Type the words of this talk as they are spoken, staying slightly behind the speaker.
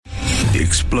The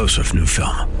explosive new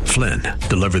film, Flynn,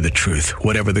 deliver the truth,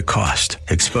 whatever the cost,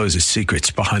 exposes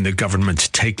secrets behind the government's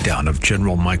takedown of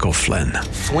General Michael Flynn.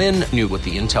 Flynn knew what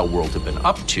the intel world had been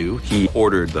up to. He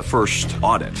ordered the first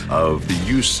audit of the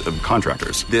use of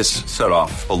contractors. This set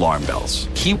off alarm bells.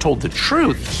 He told the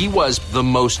truth. He was the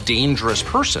most dangerous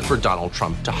person for Donald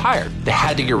Trump to hire. They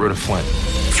had to get rid of Flynn.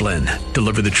 Flynn,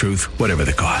 deliver the truth, whatever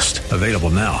the cost. Available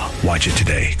now. Watch it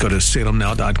today. Go to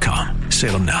salemnow.com.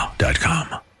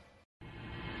 salemnow.com.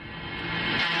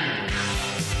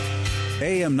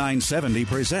 AM 970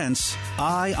 presents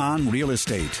Eye on Real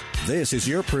Estate. This is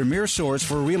your premier source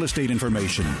for real estate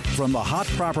information. From the hot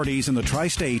properties in the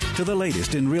tri-state to the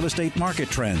latest in real estate market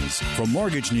trends. From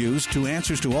mortgage news to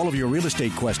answers to all of your real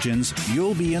estate questions,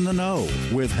 you'll be in the know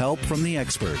with help from the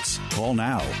experts. Call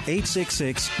now,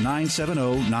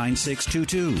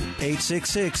 866-970-9622.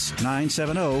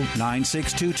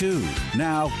 866-970-9622.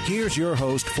 Now, here's your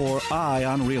host for Eye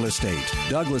on Real Estate,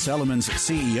 Douglas Elliman's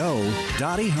CEO,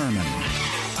 Dottie Herman.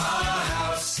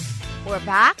 We're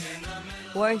back.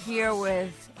 We're here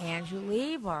with Andrew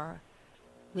Lieb, our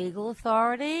legal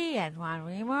authority, and Ron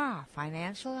Reamer, our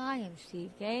financial guy, and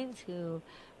Steve Gaines, who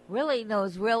really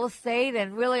knows real estate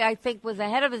and really, I think, was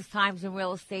ahead of his times in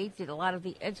real estate, did a lot of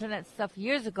the internet stuff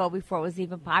years ago before it was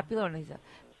even popular, and he's a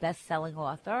best-selling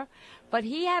author. But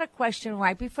he had a question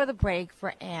right before the break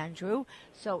for Andrew.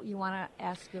 So you want to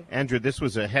ask him? Andrew, this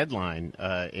was a headline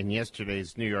in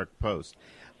yesterday's New York Post.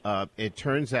 It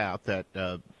turns out that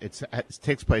it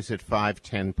takes place at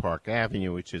 510 Park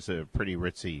Avenue, which is a pretty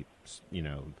ritzy,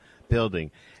 building.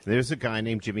 There's a guy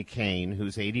named Jimmy Kane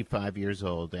who's 85 years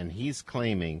old, and he's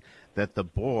claiming that the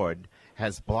board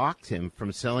has blocked him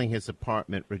from selling his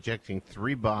apartment, rejecting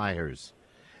 3 buyers,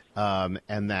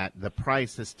 and that the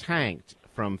price has tanked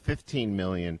from $15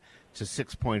 million to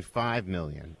 $6.5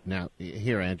 million. Now,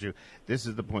 here, Andrew, this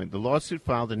is the point. The lawsuit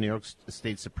filed in New York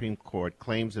State Supreme Court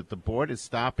claims that the board is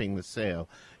stopping the sale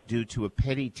due to a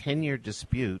petty 10-year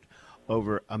dispute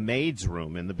over a maid's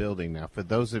room in the building. Now, for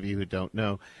those of you who don't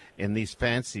know, in these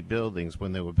fancy buildings,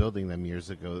 when they were building them years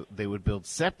ago, they would build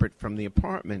separate from the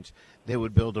apartment. They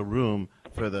would build a room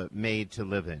for the maid to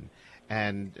live in.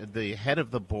 And the head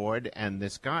of the board and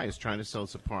this guy who's trying to sell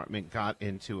his apartment got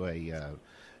into a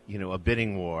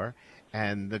bidding war,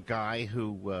 and the guy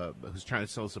who's trying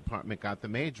to sell his apartment got the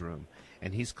maid's room,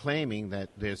 and he's claiming that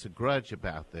there's a grudge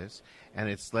about this, and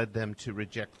it's led them to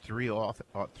reject 3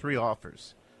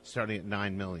 offers, starting at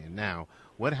 $9 million. Now,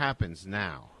 what happens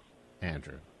now,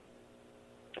 Andrew?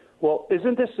 Well,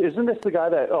 isn't this the guy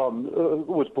that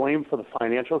was blamed for the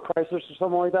financial crisis or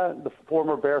something like that? The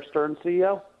former Bear Stearns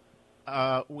CEO?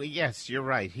 Well, yes, you're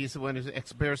right. He's the one who's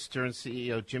ex-Bear Stearns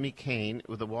CEO, Jimmy Kane,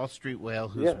 with the Wall Street whale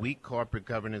whose weak corporate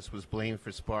governance was blamed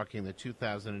for sparking the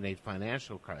 2008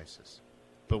 financial crisis.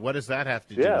 But what does that have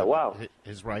to do with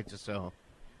his right to sell?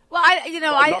 Well, I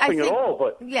think at all,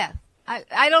 but yeah.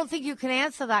 I don't think you can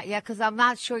answer that yet because I'm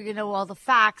not sure you know all the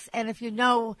facts. And if you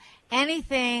know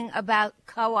anything about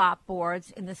co-op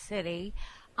boards in the city,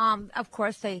 of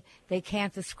course they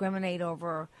can't discriminate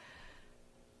over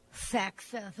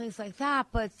sex and things like that,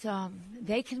 but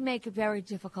they can make it very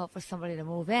difficult for somebody to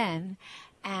move in,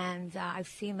 and I've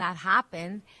seen that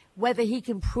happen. Whether he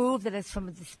can prove that it's from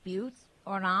a dispute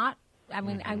or not,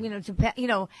 and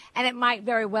it might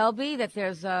very well be that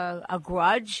there's a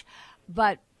grudge,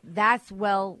 but that's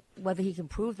whether he can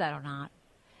prove that or not,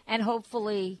 and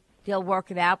hopefully they'll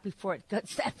work it out before it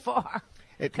gets that far.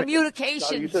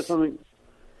 Communications.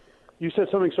 You said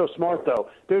something so smart, though.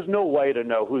 There's no way to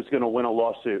know who's going to win a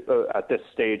lawsuit at this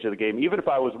stage of the game, even if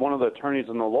I was one of the attorneys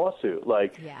in the lawsuit.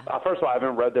 First of all, I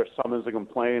haven't read their summons to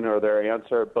complain or their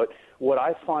answer, but what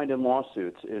I find in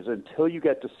lawsuits is until you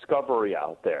get discovery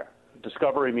out there,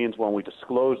 discovery means when we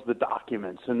disclose the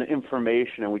documents and the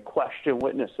information and we question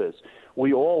witnesses,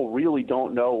 we all really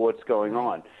don't know what's going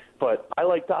on. But I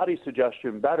like Dottie's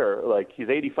suggestion better. He's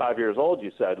 85 years old,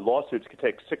 you said. Lawsuits could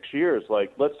take 6 years.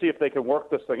 Let's see if they can work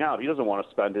this thing out. He doesn't want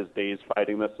to spend his days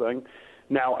fighting this thing.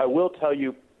 Now, I will tell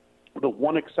you the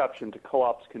one exception to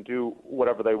co-ops can do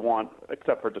whatever they want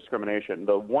except for discrimination.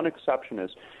 The one exception is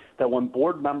that when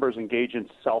board members engage in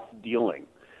self-dealing,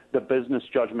 the business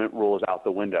judgment rule is out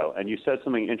the window. And you said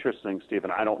something interesting,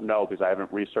 Stephen. I don't know because I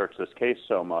haven't researched this case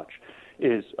so much.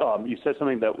 You said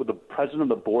something that the president of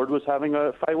the board was having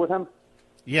a fight with him?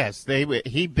 Yes,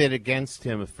 he bid against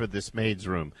him for this maid's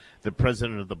room, the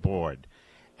president of the board.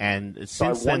 And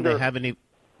since then, they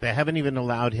haven't even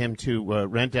allowed him to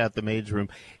rent out the maid's room.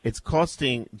 It's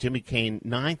costing Jimmy Kane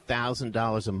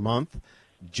 $9,000 a month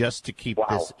just to keep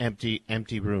this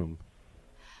empty room.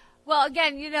 Well,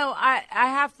 again, I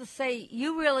have to say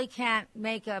you really can't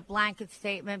make a blanket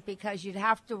statement because you'd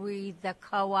have to read the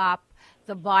co-op,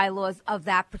 the bylaws of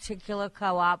that particular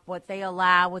co-op, what they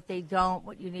allow, what they don't,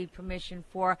 what you need permission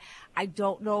for. I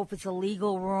don't know if it's a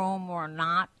legal room or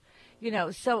not,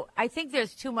 so I think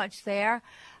there's too much there.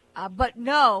 But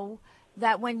know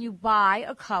that when you buy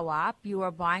a co-op, you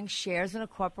are buying shares in a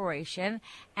corporation,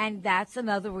 and that's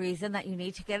another reason that you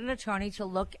need to get an attorney to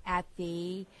look at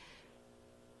the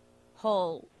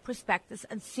whole prospectus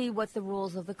and see what the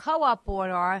rules of the co-op board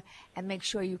are and make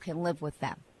sure you can live with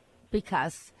them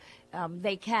because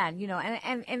they can,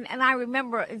 and I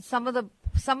remember in some of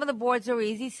the boards are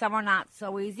easy, some are not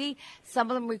so easy. Some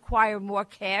of them require more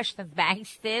cash than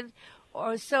banks did,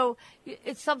 or so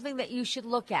it's something that you should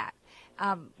look at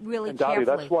really and Dottie,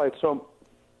 carefully.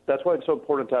 That's why it's so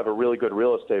important to have a really good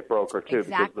real estate broker too,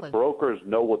 Exactly. because the brokers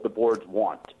know what the boards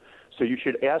want. So you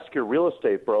should ask your real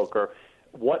estate broker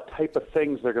what type of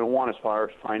things they're going to want as far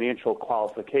as financial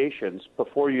qualifications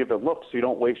before you even look, so you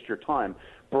don't waste your time.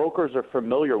 Brokers are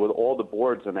familiar with all the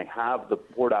boards, and they have the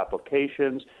board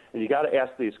applications, and you got to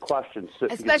ask these questions.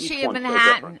 Especially in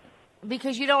Manhattan,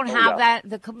 because you don't have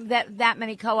that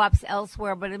many co-ops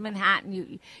elsewhere. But in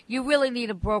Manhattan, you really need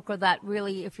a broker that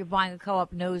really, if you're buying a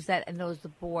co-op, knows that and knows the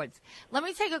boards. Let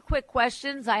me take a quick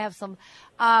questions. I have some.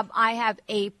 I have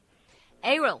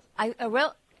Ariel.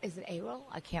 Is it Ariel?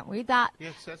 I can't read that.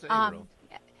 Yes, it says Ariel.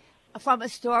 From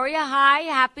Astoria. Hi,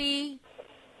 happy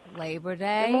Labor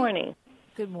Day. Good morning.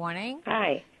 Good morning.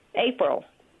 Hi, April.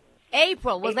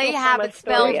 Well, they have it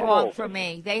spelled wrong for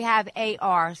me. They have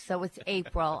AR, so it's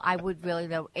April. I would really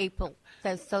know April.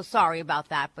 So sorry about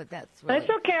that, but that's really...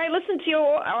 That's okay. I listen to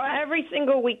you every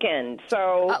single weekend,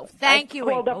 so thank you,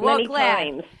 called April. up many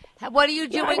times. What are you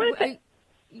doing?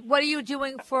 What are you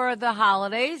doing for the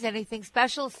holidays? Anything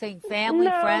special? Seeing family,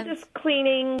 friends? No, just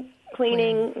cleaning.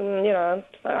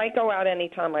 I go out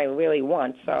anytime I really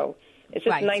want, so it's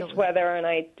just nice weather, and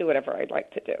I do whatever I'd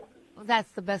like to do. Well,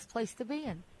 that's the best place to be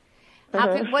in.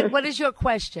 What is your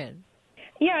question?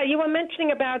 Yeah, you were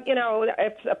mentioning about,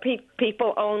 if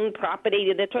people own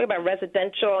property, they're talking about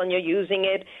residential and you're using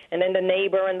it, and then the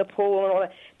neighbor and the pool and all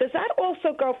that. Does that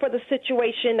also go for the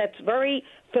situation that's very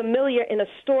familiar in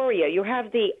Astoria? You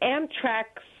have the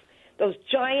Amtrak's, those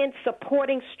giant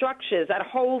supporting structures that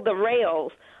hold the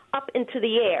rails up into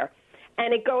the air,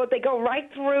 and they go right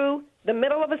through the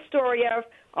middle of Astoria,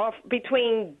 off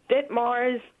between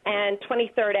Ditmars and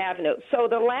 23rd Avenue. So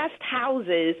the last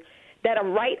houses that are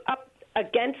right up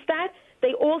against that,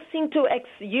 they all seem to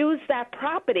use that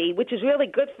property, which is really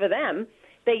good for them.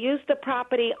 They use the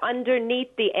property underneath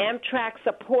the Amtrak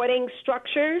supporting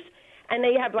structures, and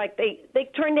they have they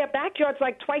turn their backyards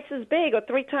like twice as big or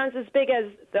 3 times as big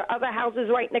as the other houses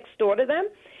right next door to them.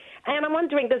 And I'm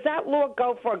wondering, does that law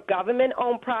go for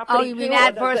government-owned property? Oh, you mean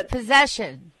adverse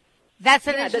possession? That's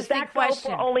an interesting question. Does that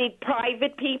go for only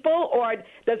private people, or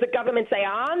does the government say,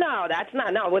 oh, no, that's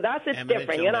not, no, with us it's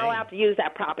different. You're not allowed to use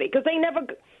that property? Because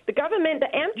the government, the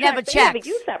Amtrak, they never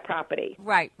use that property.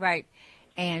 Right.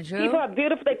 Andrew? People are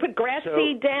beautiful. They put grass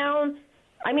seed down.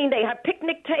 I mean, they have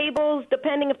picnic tables,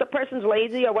 depending if the person's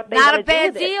lazy or what they want to do. Not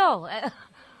a bad deal.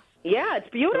 Yeah, it's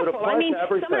beautiful. I mean,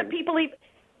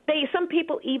 some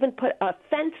people even put a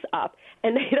fence up,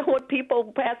 and they don't want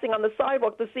people passing on the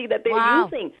sidewalk to see that they're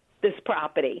using this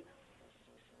property.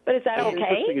 But is that okay? What's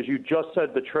interesting is you just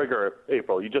said the trigger,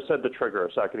 April. You just said the trigger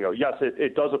a second ago. Yes,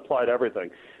 it does apply to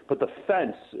everything. But the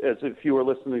fence, as if you were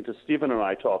listening to Stephen and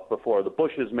I talk before, the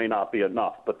bushes may not be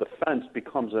enough, but the fence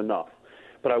becomes enough.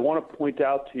 But I want to point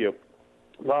out to you,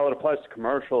 while it applies to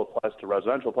commercial, applies to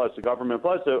residential, applies to government,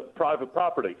 applies to private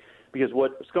property. Because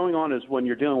what's going on is when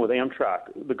you're dealing with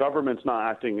Amtrak, the government's not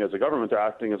acting as a government; they're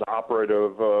acting as an operator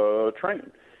of a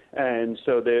train, and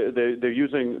so they're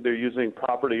using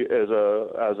property as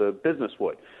a business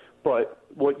would. But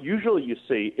what usually you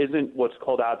see isn't what's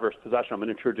called adverse possession. I'm going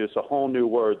to introduce a whole new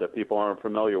word that people aren't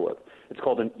familiar with. It's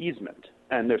called an easement,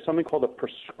 and there's something called a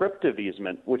prescriptive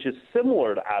easement, which is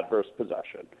similar to adverse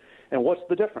possession. And what's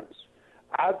the difference?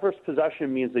 Adverse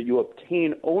possession means that you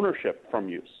obtain ownership from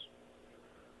use.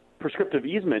 Prescriptive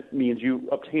easement means you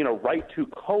obtain a right to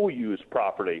co-use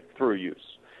property through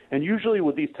use. And usually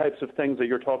with these types of things that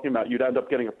you're talking about, you'd end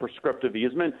up getting a prescriptive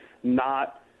easement,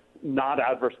 not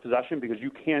adverse possession, because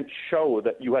you can't show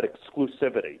that you had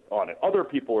exclusivity on it. Other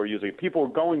people are using it. People are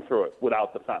going through it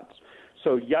without the fence.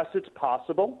 So yes, it's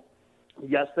possible.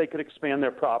 Yes, they could expand their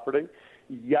property.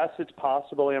 Yes, it's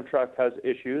possible Amtrak has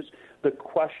issues. The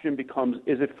question becomes,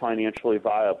 is it financially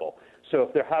viable? So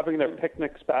if they're having their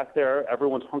picnics back there,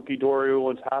 everyone's hunky-dory,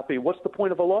 everyone's happy, what's the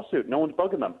point of a lawsuit? No one's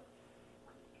bugging them.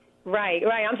 Right.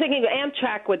 I'm thinking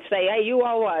Amtrak would say, hey, you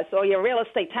owe us, or your real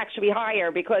estate tax should be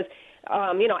higher because,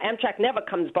 Amtrak never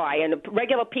comes by, and the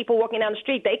regular people walking down the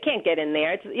street, they can't get in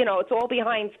there. It's all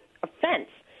behind a fence.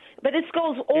 But this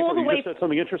goes all the way. You just said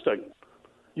something interesting.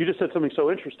 You just said something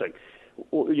so interesting.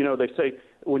 They say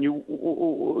when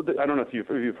I don't know if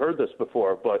you've heard this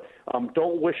before, but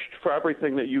don't wish for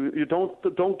everything that you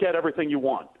don't get everything you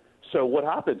want. So what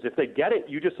happens if they get it?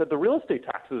 You just said the real estate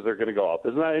taxes are going to go up.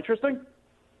 Isn't that interesting?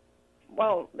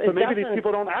 Well, so maybe these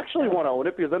people don't actually want to own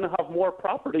it because then they'll have more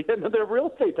property and their real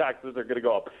estate taxes are going to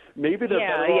go up. Maybe they're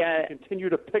better off to continue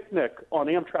to picnic on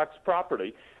Amtrak's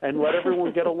property and let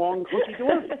everyone get along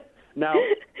hunky-dory. Now,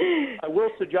 I will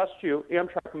suggest to you,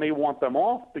 Amtrak may want them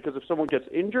off because if someone gets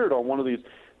injured on one of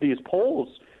these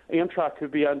poles, Amtrak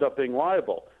could end up being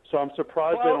liable. So I'm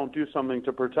surprised they don't do something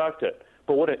to protect it.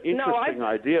 But what an interesting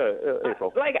idea,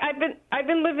 April. I've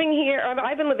been living here.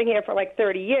 I've been living here for like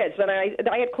 30 years, and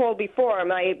I had called before.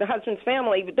 The husband's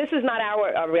family. This is not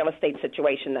our real estate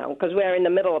situation though, because we're in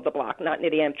the middle of the block, not near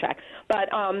the Amtrak. But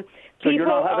so you're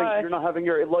not having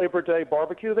your Labor Day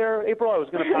barbecue there, April? I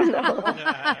was going to pass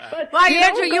that. Why,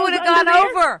 Andrew? You would have gone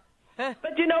over.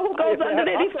 But you know who goes under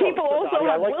there? These people also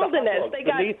have wilderness. They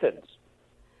got Nathans.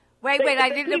 Wait, I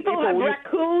didn't. People have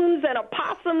raccoons and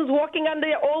opossums walking under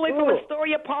there all the way from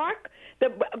Astoria Park.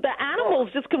 The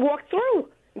animals just could walk through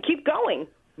and keep going.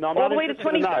 No, I'm all not the way to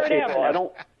interested in that, 23rd Avenue.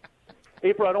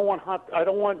 April, I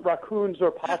don't want raccoons or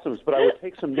opossums, but I would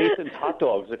take some Nathan's hot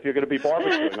dogs if you're going to be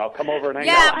barbecuing. I'll come over and hang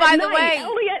out. Yeah, by the way,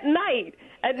 only at night.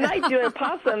 At night, the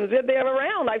opossums they're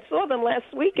around. I saw them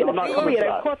last week in Astoria.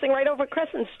 They're crossing right over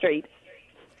Crescent Street.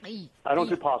 I don't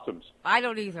do possums. I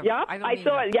don't either. Yep, I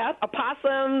saw it. Yep,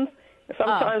 opossums,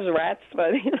 sometimes rats,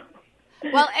 but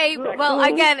Well,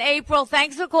 again, April,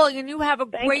 thanks for calling, and you have a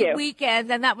great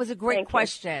weekend. And that was a great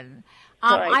question.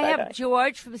 I have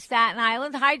George from Staten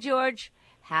Island. Hi, George.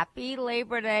 Happy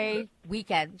Labor Day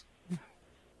weekend.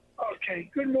 Okay.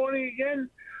 Good morning again.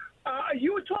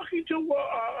 You were talking to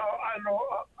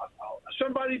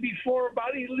somebody before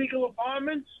about illegal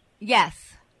apartments.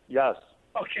 Yes.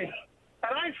 Okay.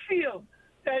 And I feel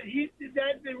that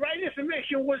the right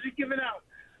information wasn't given out.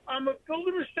 I'm a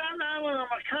builder in Staten Island. I'm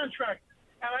a contractor,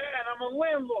 and I'm a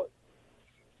landlord.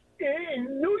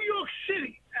 In New York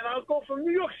City, and I'll go from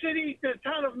New York City to the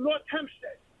town of North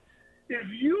Hempstead. If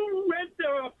you rent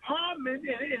an apartment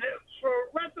for a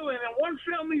rental in a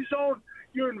one-family zone,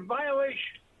 you're in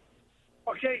violation.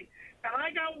 Okay? And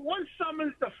I got one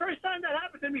summons the first time that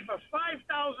happened to me for $5,000.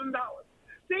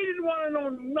 They didn't want to know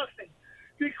nothing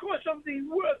because of the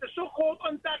so-called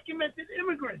undocumented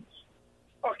immigrants.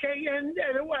 Okay, and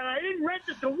I didn't rent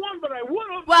it to one, but I would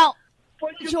have. Well,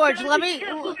 George, let me.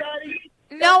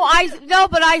 No,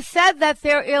 but I said that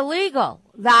they're illegal.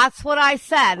 That's what I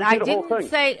said. I didn't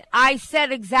say. I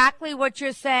said exactly what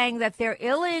you're saying, that they're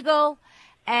illegal,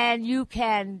 and you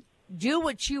can do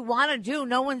what you want to do.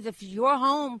 No one's if it's your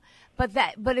home, but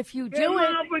if you do it.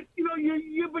 But you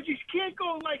can't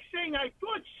go like saying. I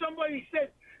thought somebody said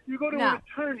you go to an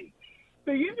attorney.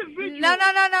 The individual. No.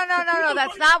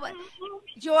 That's not what.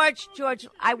 George.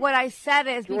 What I said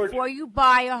is before you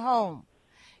buy a home,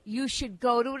 you should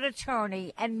go to an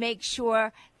attorney and make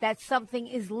sure that something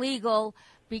is legal,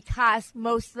 because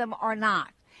most of them are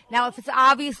not. Now, if it's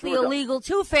obviously illegal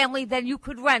two-family, then you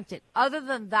could rent it. Other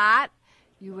than that,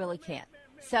 you really can't.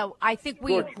 So I think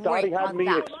we agree on that. Dottie had me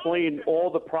explain all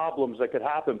the problems that could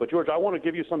happen. But, George, I want to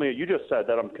give you something that you just said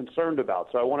that I'm concerned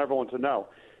about, so I want everyone to know.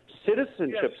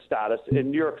 Citizenship status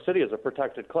in New York City is a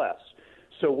protected class.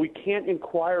 So we can't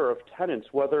inquire of tenants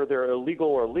whether they're illegal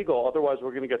or legal. Otherwise,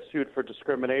 we're going to get sued for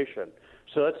discrimination.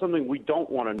 So that's something we don't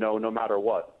want to know no matter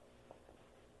what.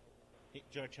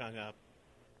 George hung up.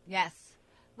 Yes.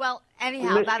 Well,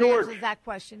 anyhow, that answers that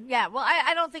question. Yeah, well,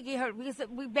 I don't think he heard, because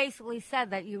we basically said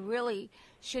that you really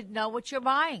should know what you're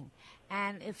buying.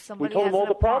 And if somebody We told them all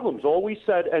the problems. All we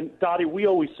said, and Dottie, we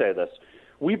always say this,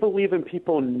 we believe in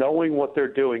people knowing what they're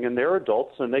doing, and they're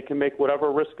adults, and they can make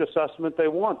whatever risk assessment they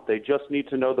want. They just need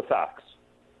to know the facts.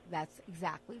 That's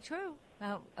exactly true.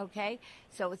 Okay,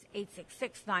 so it's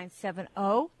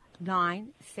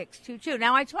 866-970-9622.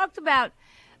 Now, I talked about,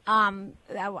 I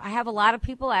have a lot of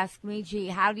people ask me, gee,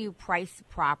 how do you price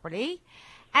property?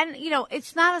 And,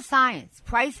 it's not a science.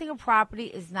 Pricing a property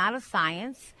is not a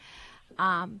science.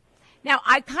 Now,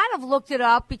 I kind of looked it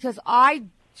up because I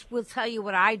will tell you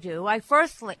what I do. I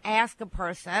first ask a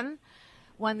person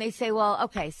when they say, well,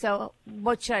 okay, so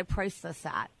what should I price this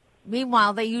at?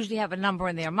 Meanwhile, they usually have a number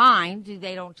in their mind.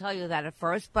 They don't tell you that at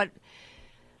first. But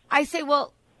I say,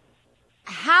 well,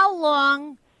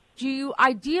 when do you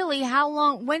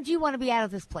want to be out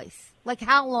of this place? Like,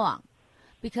 how long?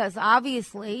 because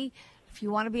obviously, if you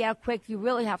want to be out quick, you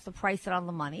really have to price it on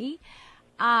the money.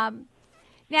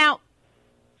 Now,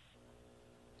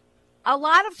 a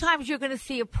lot of times you're going to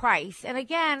see a price, and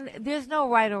again, there's no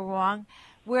right or wrong,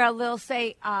 where they'll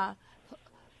say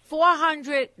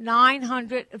 400,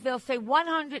 900, they'll say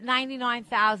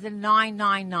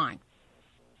 199,999,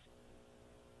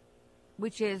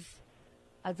 which is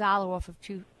 $1 off of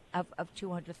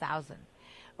 200,000.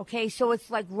 Okay, so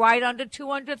it's like right under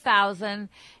 200,000,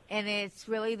 and it's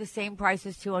really the same price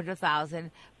as 200,000,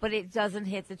 but it doesn't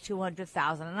hit the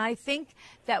 200,000. And I think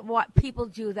that what people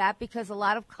do that because a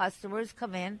lot of customers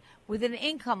come in with an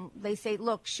income. They say,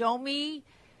 "Look, show me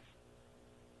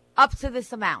up to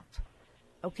this amount."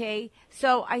 Okay,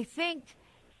 so I think,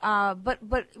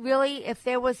 but really, if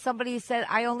there was somebody who said,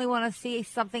 "I only want to see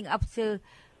something up to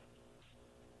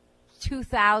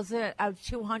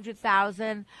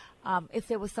 200,000. If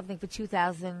there was something for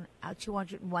 2,000,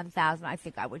 201,000, I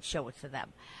think I would show it to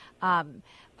them.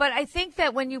 But I think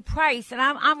that when you price, and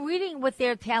I'm reading what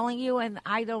they're telling you, and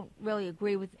I don't really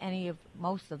agree with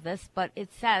most of this, but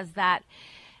it says that,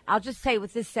 I'll just say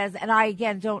what this says, and I,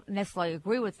 again, don't necessarily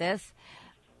agree with this.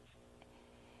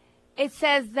 It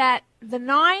says that the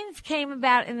nines came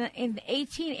about in the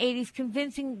 1880s,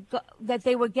 convincing that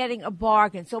they were getting a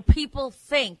bargain. So people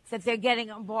think that they're getting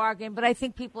a bargain, but I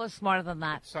think people are smarter than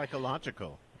that. It's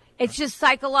psychological. It's just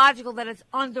psychological that it's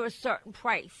under a certain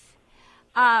price.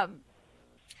 And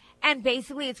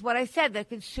basically, it's what I said. The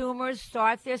consumers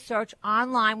start their search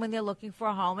online when they're looking for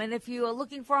a home. And if you are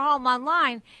looking for a home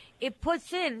online, it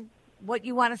puts in what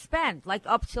you want to spend, like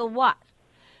up till what.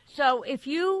 So if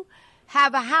you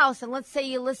have a house, and let's say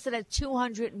you list it at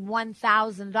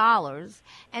 $201,000,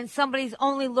 and somebody's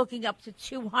only looking up to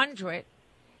 $200,000,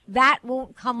 that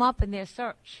won't come up in their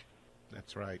search.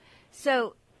 That's right.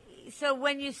 So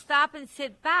when you stop and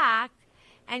sit back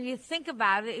and you think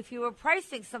about it, if you were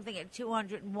pricing something at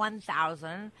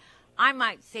 $201,000, I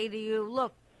might say to you,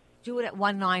 look, do it at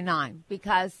 $199,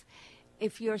 because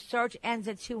if your search ends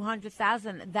at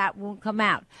 $200,000, that won't come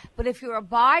out. But if you're a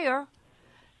buyer,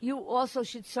 you also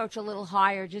should search a little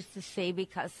higher just to see,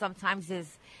 because sometimes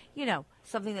there's,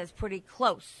 something that's pretty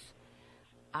close.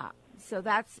 So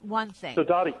that's one thing. So,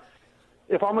 Dottie,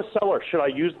 if I'm a seller, should I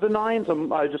use the nines?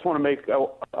 I just want to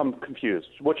I'm confused.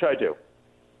 What should I do?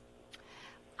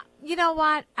 You know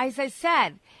what? As I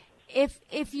said, if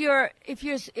you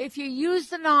use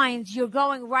the nines, you're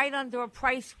going right under a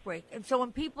price break. And so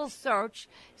when people search,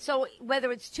 so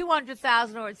whether it's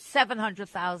 200,000 or it's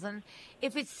 700,000,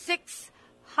 if it's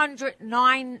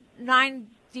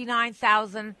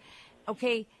 699,000,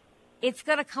 okay, it's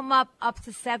going to come up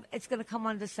to it's going to come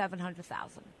under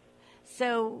 700,000.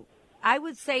 So I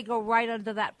would say go right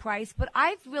under that price, but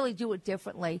I really do it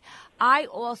differently. I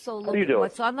also look at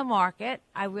what's on the market.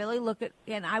 I really look at,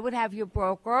 and I would have your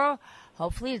broker,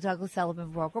 hopefully a Douglas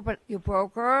Elliman broker, but your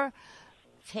broker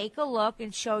take a look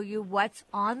and show you what's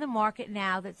on the market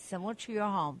now that's similar to your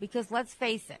home. Because let's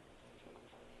face it,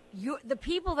 the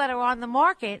people that are on the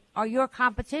market are your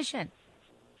competition.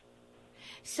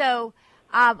 So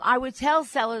I would tell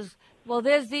sellers, well,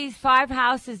 there's these 5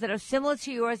 houses that are similar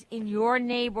to yours in your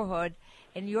neighborhood,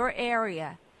 in your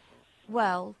area.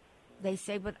 Well, they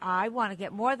say, but I want to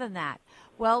get more than that.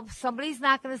 Well, somebody's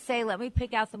not going to say, let me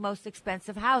pick out the most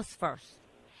expensive house first.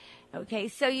 Okay,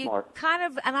 so you kind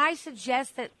of, and I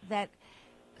suggest that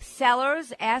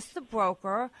sellers ask the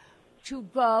broker to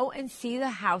go and see the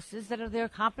houses that are their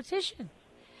competition.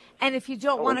 And if you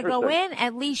don't want to go in,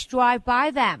 at least drive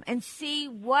by them and see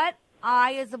what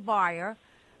I, as a buyer,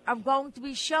 I'm going to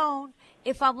be shown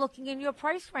if I'm looking in your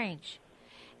price range.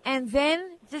 And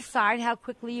then decide how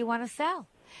quickly you want to sell.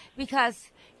 Because,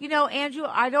 Andrew,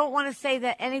 I don't want to say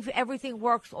that everything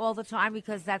works all the time,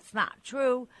 because that's not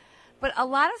true. But a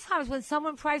lot of times when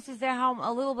someone prices their home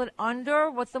a little bit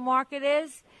under what the market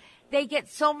is, they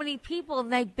get so many people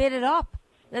and they bid it up.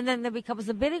 And then there becomes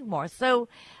a bidding war. So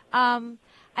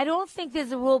I don't think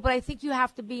there's a rule, but I think you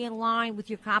have to be in line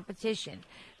with your competition.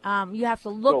 You have to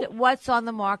look at what's on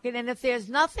the market, and if there's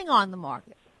nothing on the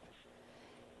market,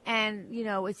 and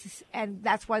and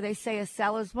that's why they say a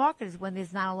seller's market is when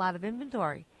there's not a lot of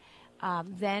inventory,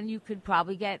 then you could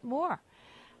probably get more.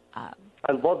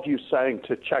 I loved you saying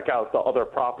to check out the other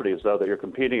properties, though, that you're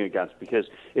competing against, because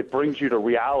it brings you to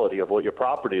reality of what your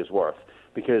property is worth.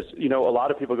 Because, a lot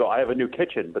of people go, I have a new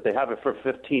kitchen, but they have it for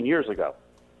 15 years ago.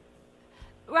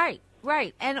 Right.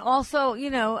 Right. And also,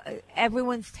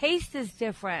 everyone's taste is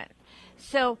different.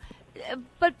 So,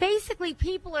 but basically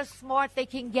people are smart. They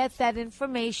can get that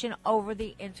information over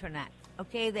the internet.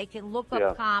 Okay. They can look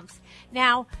up comps.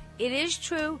 Now, it is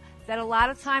true that a lot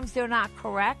of times they're not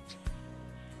correct.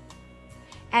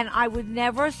 And I would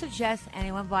never suggest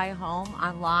anyone buy a home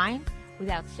online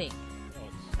without seeing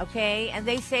it. Okay? And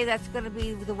they say that's going to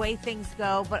be the way things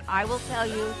go, but I will tell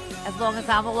you, as long as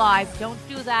I'm alive, don't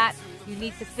do that. You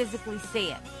need to physically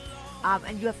see it.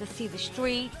 And you have to see the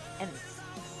street and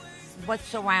what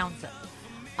surrounds it.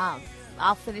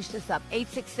 I'll finish this up.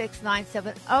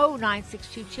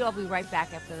 866-970-9622. I'll be right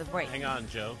back after the break. Hang on,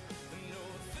 Joe.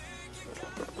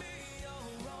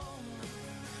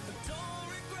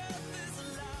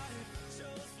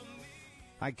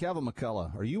 Hi, Kevin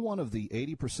McCullough. Are you one of the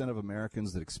 80% of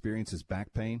Americans that experiences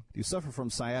back pain? Do you suffer from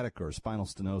sciatica or spinal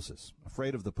stenosis?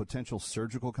 Afraid of the potential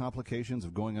surgical complications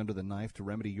of going under the knife to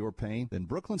remedy your pain? Then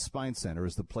Brooklyn Spine Center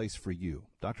is the place for you.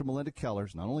 Dr. Melinda Keller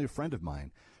is not only a friend of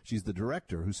mine, she's the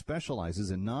director who specializes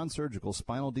in non-surgical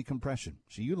spinal decompression.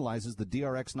 She utilizes the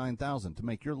DRX 9000 to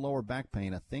make your lower back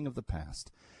pain a thing of the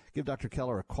past. Give Dr.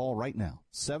 Keller a call right now,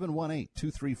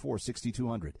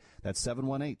 718-234-6200. That's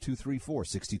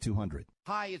 718-234-6200.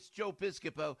 Hi, it's Joe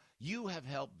Piscopo. You have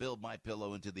helped build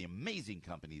MyPillow into the amazing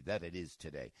company that it is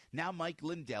today. Now Mike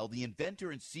Lindell, the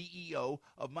inventor and CEO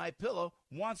of MyPillow,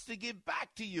 wants to give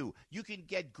back to you. You can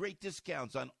get great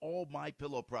discounts on all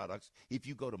MyPillow products if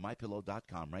you go to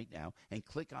MyPillow.com right now and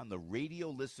click on the radio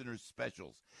listeners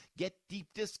specials. Get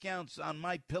deep discounts on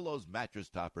MyPillow's mattress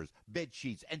toppers, bed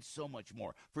sheets, and so much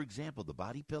more. For example, the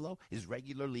body pillow is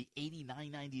regularly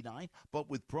 $89.99, but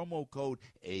with promo code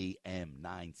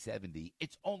AM970,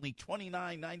 it's only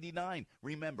 $29.99.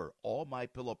 Remember, all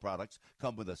MyPillow products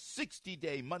come with a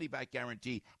 60-day money-back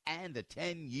guarantee and a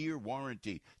 10-year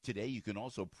warranty. Today, you can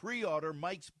also pre-order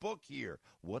Mike's book here,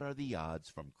 What Are the Odds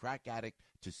from Crack Addict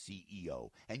to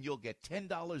CEO? And you'll get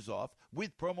 $10 off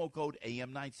with promo code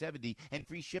AM970 and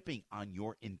free shipping on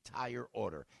your entire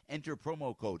order. Enter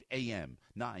promo code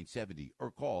AM970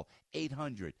 or call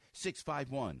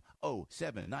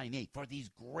 800-651-0798 for these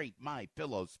great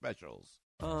MyPillow specials.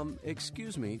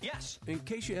 Excuse me. Yes. In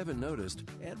case you haven't noticed,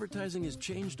 advertising has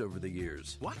changed over the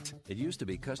years. What? It used to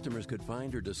be customers could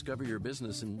find or discover your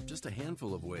business in just a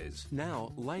handful of ways.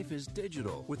 Now, life is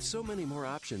digital with so many more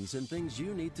options and things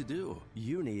you need to do.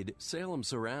 You need Salem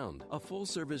Surround, a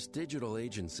full-service digital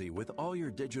agency with all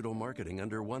your digital marketing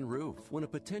under one roof. When a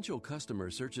potential customer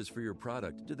searches for your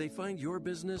product, do they find your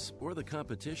business or the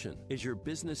competition? Is your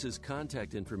business's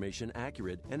contact information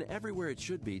accurate and everywhere it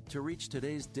should be to reach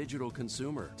today's digital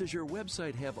consumer? Does your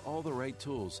website have all the right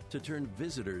tools to turn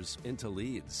visitors into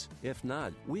leads? If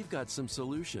not, we've got some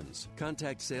solutions.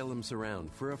 Contact Salem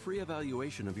Surround for a free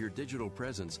evaluation of your digital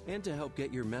presence and to help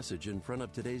get your message in front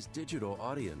of today's digital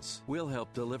audience. We'll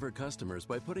help deliver customers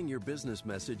by putting your business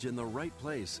message in the right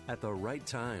place at the right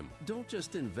time. Don't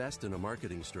just invest in a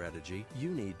marketing strategy.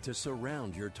 You need to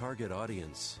surround your target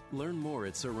audience. Learn more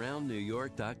at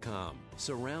surroundnewyork.com.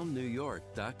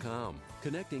 Surroundnewyork.com.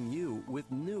 Connecting you with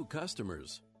new customers.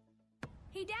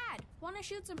 Hey, Dad, want to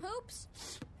shoot some hoops?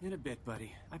 In a bit,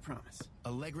 buddy. I promise.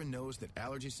 Allegra knows that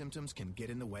allergy symptoms can get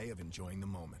in the way of enjoying the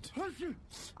moment.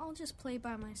 I'll just play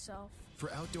by myself.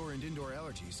 For outdoor and indoor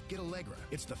allergies, get Allegra.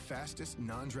 It's the fastest,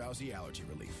 non-drowsy allergy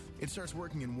relief. It starts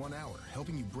working in 1 hour,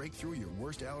 helping you break through your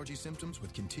worst allergy symptoms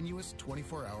with continuous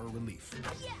 24-hour relief.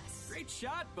 Yes! Great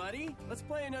shot, buddy. Let's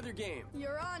play another game.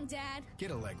 You're on, Dad.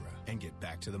 Get Allegra and get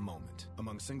back to the moment.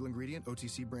 Among single-ingredient,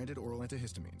 OTC-branded oral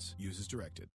antihistamines. Use as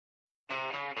directed.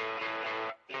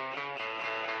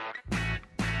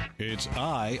 It's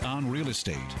Eye on Real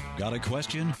Estate. Got a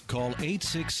question? Call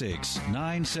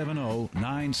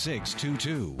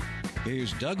 866-970-9622.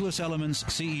 Here's Douglas Elliman's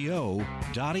CEO,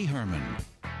 Dottie Herman.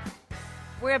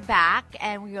 We're back,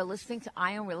 and we are listening to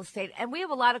Eye on Real Estate. And we have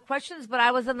a lot of questions, but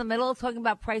I was in the middle of talking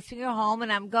about pricing your home,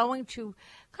 and I'm going to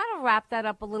kind of wrap that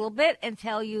up a little bit and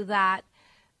tell you that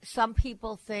some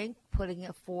people think putting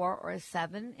a 4 or a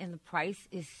 7 in the price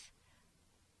is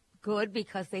good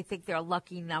because they think they're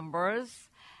lucky numbers.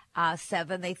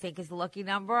 7 they think is a lucky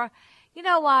number. You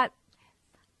know what?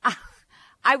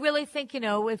 I really think,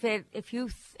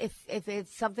 if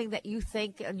it's something that you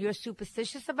think and you're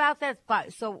superstitious about, that's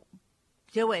fine. So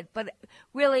do it. But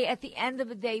really, at the end of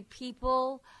the day,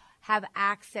 people have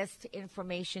access to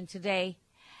information today,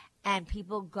 and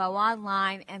people go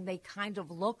online and they kind of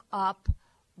look up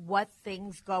what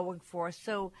things going for.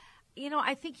 So,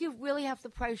 I think you really have to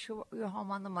price your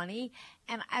home on the money.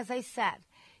 And as I said,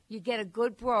 you get a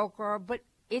good broker, but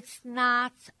it's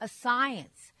not a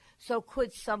science. So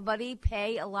could somebody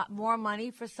pay a lot more money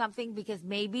for something because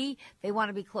maybe they want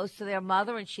to be close to their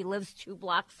mother and she lives 2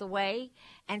 blocks away,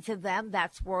 and to them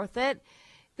that's worth it?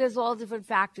 There's all different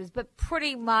factors, but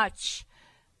pretty much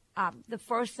the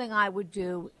first thing I would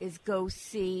do is go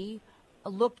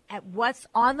look at what's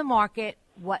on the market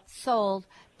what sold,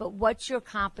 but what's your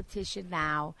competition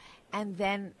now? And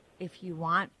then, if you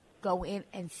want, go in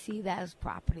and see those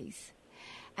properties.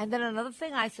 And then another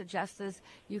thing I suggest is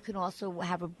you can also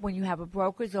when you have a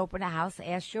broker's open a house,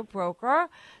 ask your broker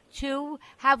to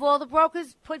have all the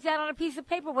brokers put down on a piece of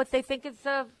paper what they think it's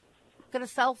going to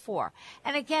sell for.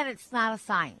 And again, it's not a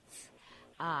science.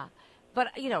 But,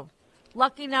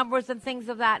 lucky numbers and things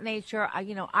of that nature,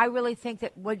 I really think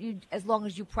that as long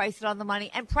as you price it on the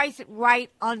money and price it right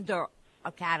under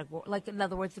a category, like in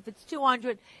other words, if it's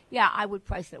 200, I would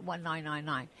price it at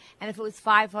 1,999, and if it was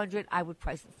 500, I would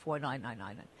price it at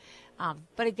 4,999.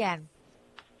 But again,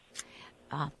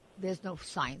 there's no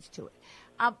science to it.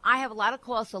 I have a lot of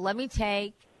calls, so let me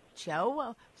take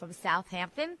Joe from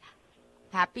Southampton.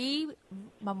 Happy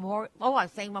Memorial! Oh, I'm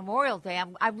saying Memorial Day.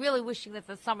 I'm really wishing that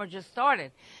the summer just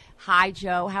started. Hi,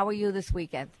 Joe. How are you this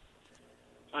weekend?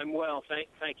 I'm well,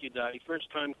 thank you, Dottie.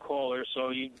 First-time caller, so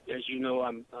as you know,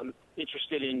 I'm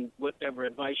interested in whatever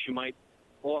advice you might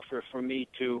offer for me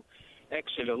to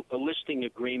exit a listing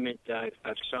agreement that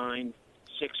I've signed,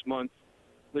 6-month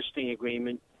listing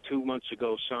agreement, 2 months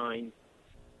ago signed,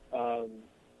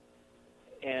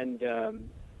 and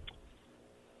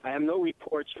I have no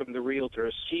reports from the realtor.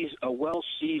 A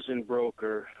well-seasoned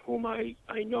broker whom I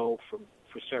know for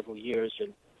several years,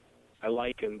 and I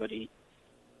like him, but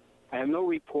I have no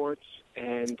reports,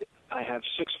 and I have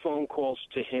 6 phone calls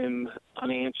to him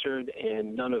unanswered,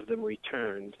 and none of them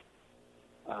returned.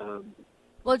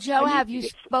 Well, Joe, have you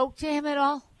spoke to him at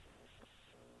all?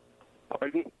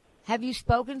 Pardon? Have you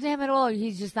spoken to him at all, or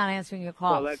he's just not answering your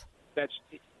calls? Well,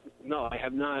 no, I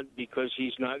have not, because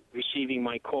he's not receiving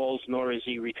my calls, nor is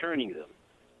he returning them.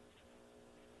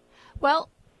 Well,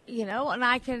 and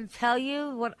I can tell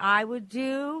you what I would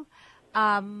do.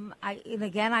 And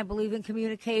again, I believe in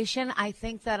communication. I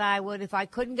think that I would, if I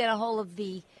couldn't get a hold of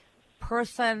the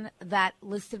person that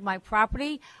listed my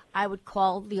property, I would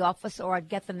call the office, or I'd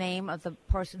get the name of the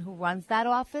person who runs that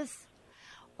office,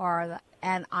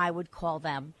 and I would call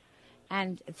them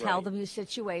and tell them your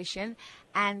situation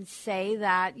and say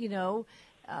that,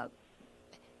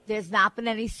 there's not been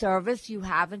any service. You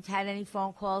haven't had any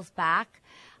phone calls back.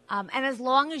 And as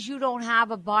long as you don't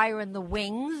have a buyer in the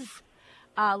wings,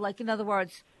 like, in other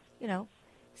words,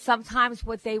 sometimes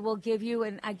what they will give you,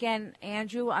 and again,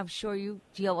 Andrew, I'm sure you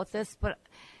deal with this, but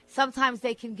sometimes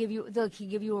they can give you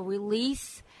a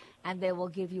release, and they will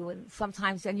give you,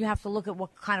 sometimes, and you have to look at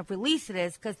what kind of release it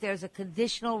is, because there's a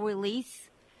conditional release,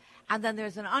 and then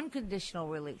there's an unconditional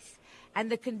release.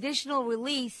 And the conditional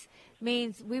release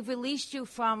means we've released you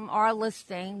from our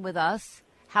listing with us.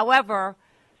 However,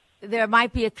 there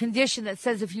might be a condition that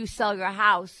says if you sell your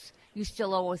house, you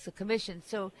still owe us a commission.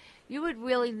 So you would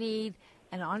really need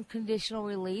an unconditional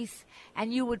release,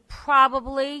 and you would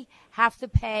probably have to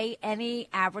pay any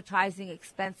advertising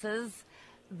expenses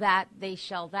that they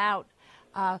shelled out.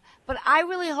 But I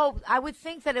really hope, I would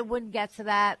think that it wouldn't get to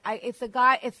that. If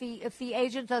the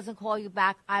agent doesn't call you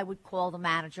back, I would call the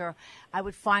manager. I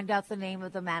would find out the name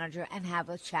of the manager and have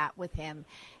a chat with him.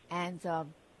 And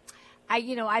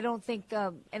I don't think,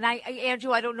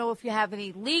 Andrew, I don't know if you have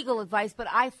any legal advice, but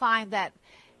I find that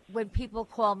when people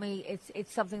call me,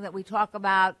 it's something that we talk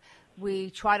about. We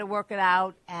try to work it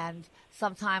out, and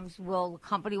sometimes the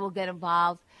company will get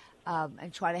involved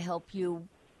and try to help you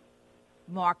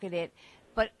market it.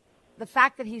 But the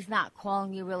fact that he's not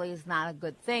calling you really is not a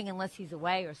good thing, unless he's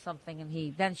away or something, and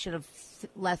he then should have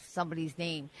left somebody's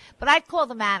name. But I'd call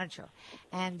the manager.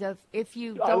 And if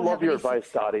you don't I love your advice,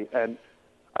 Dottie, and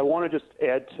I want to just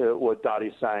add to what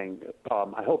Dottie's saying.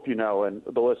 I hope you know, and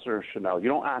the listeners should know, you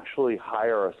don't actually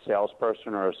hire a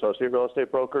salesperson or associate real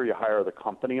estate broker. You hire the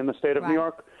company in the state of New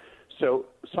York. So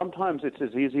sometimes it's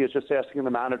as easy as just asking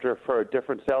the manager for a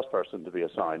different salesperson to be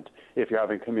assigned if you're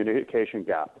having a communication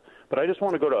gap. But I just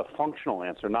want to go to a functional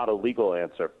answer, not a legal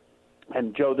answer.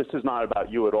 And, Joe, this is not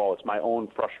about you at all. It's my own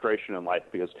frustration in life,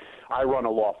 because I run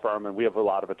a law firm, and we have a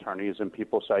lot of attorneys, and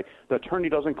people say, the attorney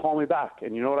doesn't call me back.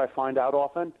 And you know what I find out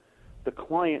often? The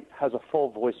client has a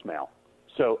full voicemail.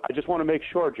 So I just want to make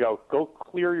sure, Joe, go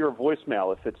clear your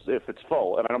voicemail if it's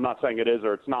full. And I'm not saying it is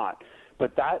or it's not.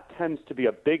 But that tends to be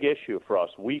a big issue for us.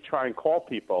 We try and call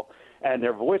people, and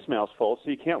their voicemail's full,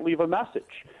 so you can't leave a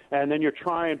message. And then you're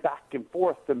trying back and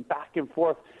forth,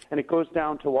 and it goes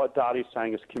down to what Dottie's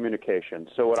saying is communication.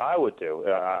 So what I would do,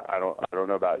 I don't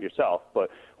know about yourself, but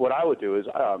what I would do is,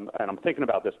 and I'm thinking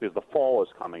about this because the fall is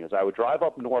coming, is I would drive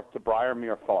up north to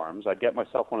Briarmere Farms. I'd get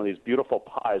myself one of these beautiful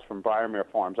pies from Briarmere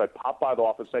Farms. I'd pop by the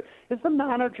office and say, is the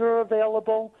manager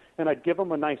available? And I'd give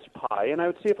him a nice pie, and I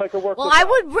would see if I could work with I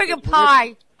would bring a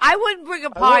pie. I wouldn't bring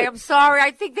a pie. I'm sorry.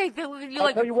 I think they think you're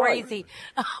like crazy.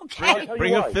 Okay.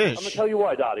 Bring a fish. I'm going to tell you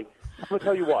why, Dottie. I'm going to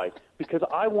tell you why. Because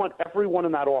I want everyone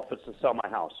in that office to sell my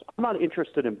house. I'm not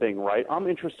interested in being right. I'm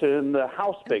interested in the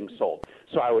house being sold.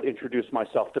 So I would introduce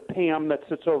myself to Pam that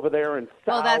sits over there and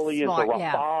Sally and to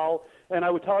Rafal. And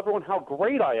I would tell everyone how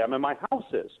great I am and my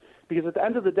house is. Because at the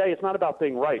end of the day, it's not about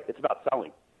being right. It's about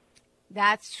selling.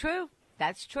 That's true.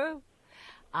 That's true.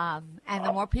 And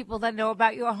the more people that know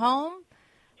about your home,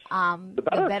 the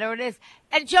better it is.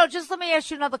 And, Joe, just let me ask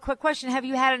you another quick question. Have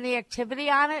you had any activity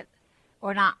on it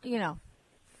or not,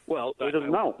 Well, he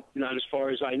doesn't know. Not as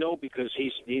far as I know, because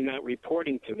he's not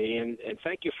reporting to me. And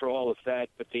thank you for all of that.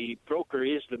 But the broker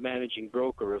is the managing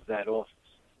broker of that office.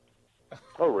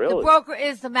 Oh, really? The broker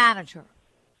is the manager.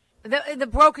 The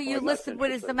broker you listed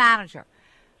with is the manager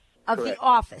of the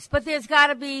office. But there's got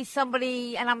to be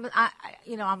somebody, and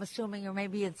I'm assuming you're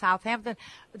maybe in Southampton.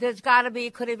 There's got to be,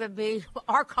 it could even be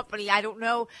our company, I don't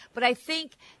know. But I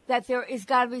think that there is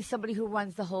got to be somebody who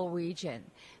runs the whole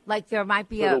region. Like there might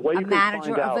be a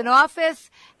manager of an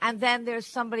office, and then there's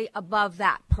somebody above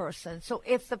that person. So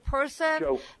if the person...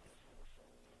 Joe,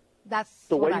 that's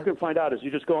the way you can find out is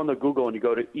you just go on the Google and you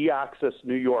go to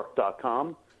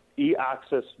eaccessnewyork.com,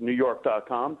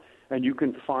 eaccessnewyork.com, and you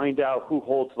can find out who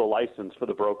holds the license for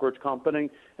the brokerage company,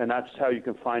 and that's how you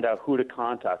can find out who to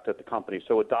contact at the company.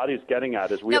 So what Dottie's getting at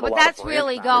is we have a lot that's of branch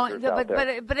really managers going. out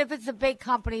there. But if it's a big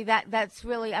company, that's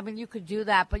really. I mean, you could do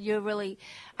that, but you're really.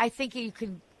 I think you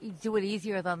can do it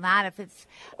easier than that.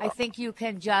 I think you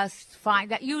can just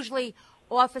find that. Usually,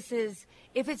 offices.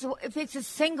 If it's a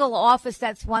single office,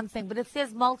 that's one thing. But if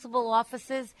there's multiple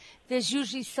offices, there's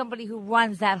usually somebody who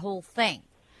runs that whole thing.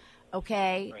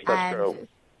 Okay, right. That's true.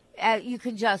 You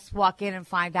can just walk in and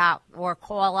find out, or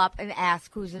call up and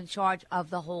ask who's in charge of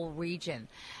the whole region.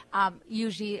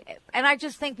 Usually, and I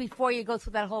just think before you go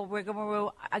through that whole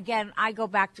rigmarole, again, I go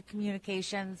back to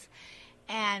communications.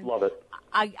 And love it.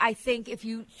 I think if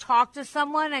you talk to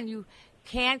someone and you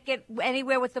can't get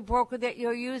anywhere with the broker that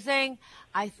you're using,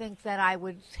 I think that I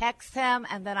would text him,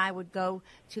 and then I would go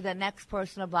to the next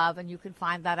person above, and you can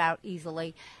find that out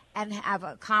easily, and have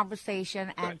a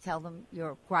conversation and tell them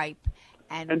your gripe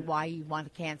and why you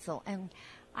want to cancel. And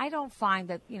I don't find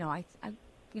that,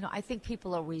 I think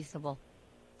people are reasonable.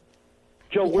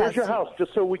 Joe, where's your house?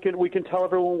 Just so we can tell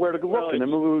everyone where to go look, and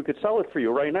then maybe we could sell it for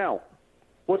you right now.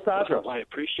 What's the address? I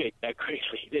appreciate that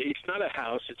greatly. It's not a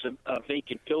house. It's a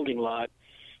vacant building lot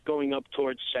going up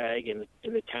towards SAG in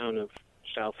the town of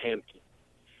Southampton.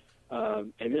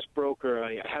 And this broker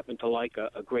I happen to like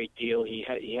a great deal. He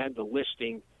had the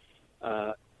listing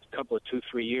a couple of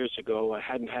 2-3 years ago. I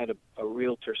hadn't had a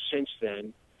realtor since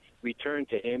then. Returned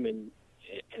to him,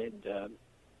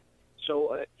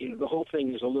 so the whole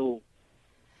thing is a little.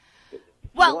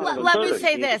 Well, let me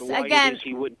say this again.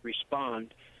 He wouldn't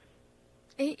respond.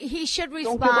 He should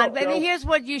respond. But here's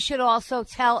what you should also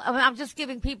tell. I mean, I'm just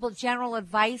giving people general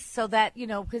advice so that,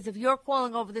 because if you're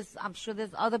calling over this, I'm sure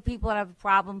there's other people that have a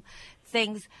problem,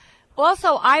 things.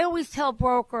 Also, I always tell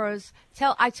brokers,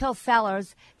 I tell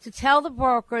sellers to tell the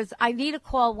brokers, I need a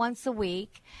call once a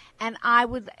week, and I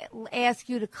would ask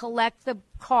you to collect the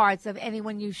cards of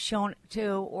anyone you've shown it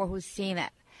to or who's seen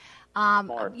it.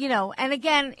 And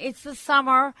again, it's the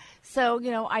summer, so,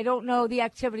 I don't know the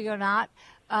activity or not.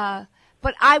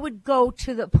 But I would go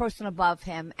to the person above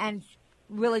him and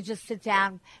really just sit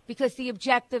down, because the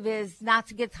objective is not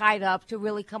to get tied up, to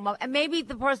really come up. And maybe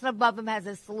the person above him has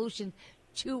a solution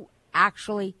to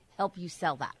actually help you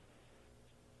sell that.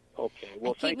 Okay.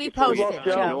 Well, keep me for posted,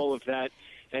 Joe. All of that.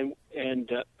 And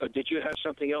did you have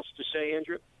something else to say,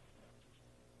 Andrew?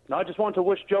 No, I just want to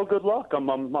wish Joe good luck.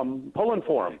 I'm pulling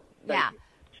for him.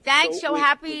 Thanks, Joe.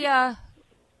 Happy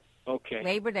okay.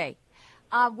 Labor Day.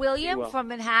 William from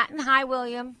Manhattan. Hi,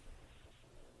 William.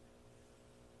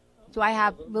 Do I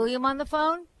have William on the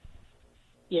phone?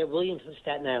 Yeah, William from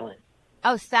Staten Island.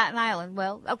 Oh, Staten Island.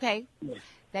 Well, okay. Yeah.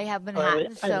 They have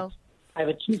Manhattan, so. I have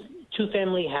a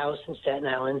two-family house in Staten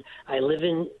Island. I live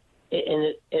in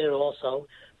it also,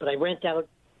 but I rent out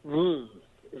rooms.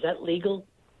 Is that legal?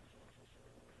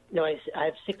 No, I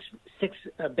have six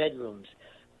bedrooms.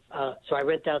 So I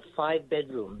rent out 5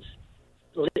 bedrooms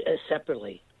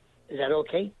separately. Is that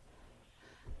okay?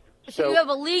 So you have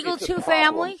a legal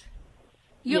two-family?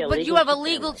 But you have a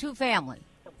legal two-family.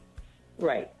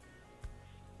 Right.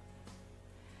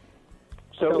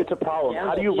 So it's a problem.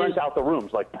 How do you rent out the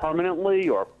rooms? Like permanently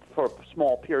or for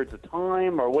small periods of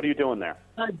time? Or what are you doing there?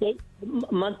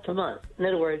 Month to month. In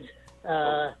other words,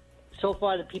 so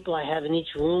far the people I have in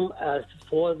each room,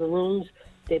 4 of the rooms,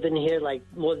 they've been here like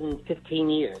more than 15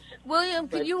 years. William,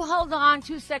 can you hold on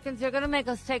 2 seconds? They're going to make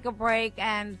us take a break,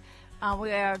 and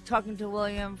We are talking to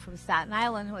William from Staten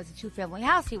Island, who has a two-family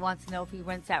house. He wants to know if he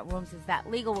rents out rooms. Is that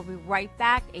legal? We'll be right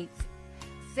back.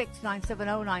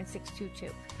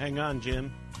 866-970-9622. Hang on,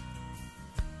 Jim.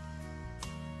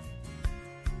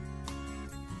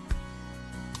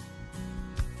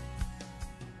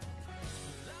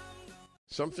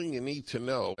 Something you need to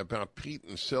know about Pete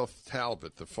and Seth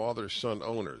Talbot, the father-son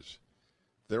owners.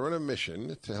 They're on a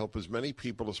mission to help as many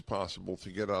people as possible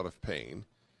to get out of pain.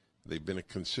 They've been a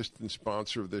consistent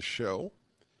sponsor of this show.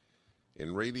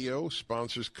 In radio,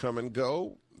 sponsors come and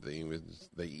go. They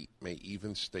may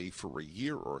even stay for a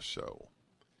year or so,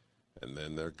 and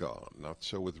then they're gone. Not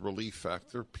so with Relief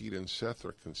Factor. Pete and Seth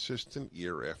are consistent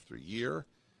year after year.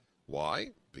 Why?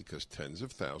 Because tens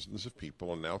of thousands of people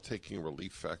are now taking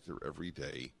Relief Factor every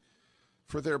day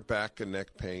for their back and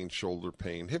neck pain, shoulder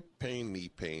pain, hip pain, knee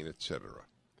pain, etc.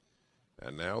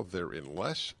 And now they're in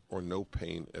less or no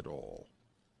pain at all.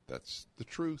 That's the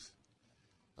truth.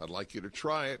 I'd like you to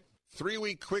try it.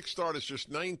 3-week quick start is just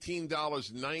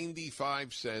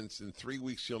 $19.95. In 3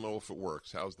 weeks, you'll know if it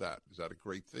works. How's that? Is that a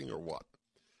great thing or what?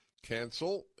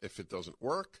 Cancel if it doesn't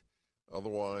work.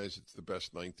 Otherwise, it's the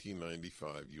best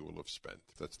 $19.95 you will have spent.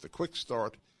 That's the quick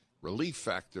start,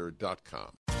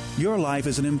 ReliefFactor.com. Your life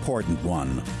is an important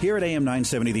one. Here at AM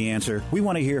 970 The Answer, we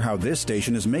want to hear how this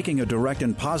station is making a direct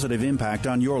and positive impact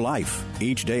on your life.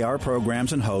 Each day, our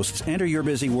programs and hosts enter your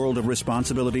busy world of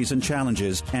responsibilities and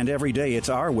challenges, and every day it's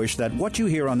our wish that what you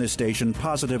hear on this station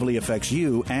positively affects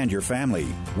you and your family.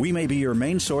 We may be your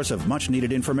main source of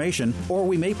much-needed information, or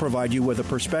we may provide you with a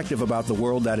perspective about the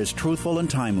world that is truthful and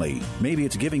timely. Maybe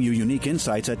it's giving you unique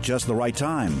insights at just the right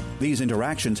time. These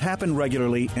interactions happen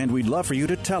regularly, and we'd love for you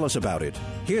to tell us about it.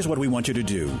 Here's what we want you to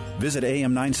do. Visit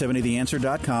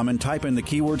am970theanswer.com and type in the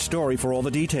keyword story for all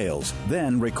the details.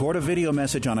 Then record a video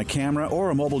message on a camera or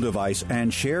a mobile device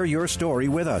and share your story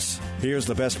with us. Here's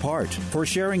the best part. For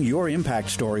sharing your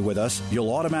impact story with us,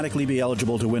 you'll automatically be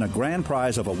eligible to win a grand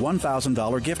prize of a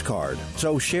 $1,000 gift card.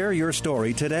 So share your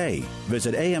story today.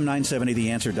 Visit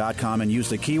am970theanswer.com and use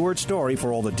the keyword story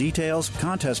for all the details,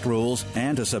 contest rules,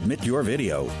 and to submit your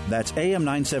video. That's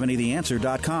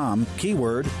am970theanswer.com,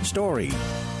 keyword story.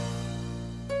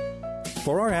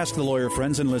 For our Ask the Lawyer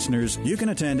friends and listeners, you can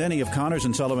attend any of Connors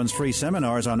 & Sullivan's free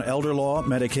seminars on elder law,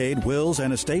 Medicaid, wills,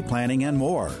 and estate planning, and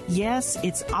more. Yes,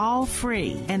 it's all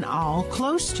free and all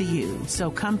close to you.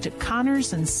 So come to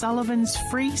Connors & Sullivan's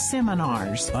free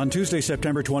seminars. On Tuesday,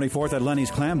 September 24th at Lenny's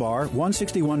Clam Bar,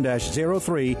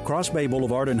 161-03, Cross Bay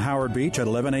Boulevard in Howard Beach at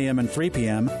 11 a.m. and 3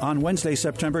 p.m. On Wednesday,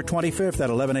 September 25th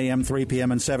at 11 a.m., 3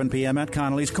 p.m., and 7 p.m. at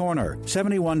Connolly's Corner,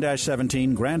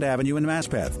 71-17 Grand Avenue in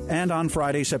Maspeth. And on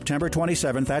Friday, September 27th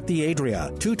at the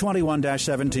Adria,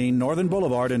 221-17 Northern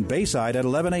Boulevard in Bayside at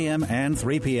 11 a.m. and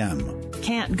 3 p.m.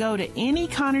 Can't go to any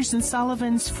Connors &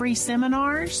 Sullivan's free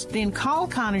seminars? Then call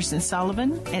Connors &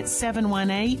 Sullivan at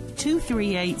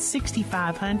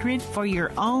 718-238-6500 for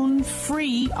your own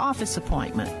free office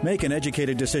appointment. Make an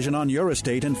educated decision on your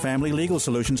estate and family legal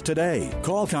solutions today.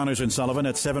 Call Connors & Sullivan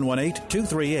at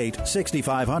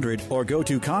 718-238-6500 or go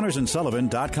to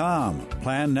ConnorsandSullivan.com.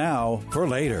 Plan now for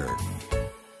later.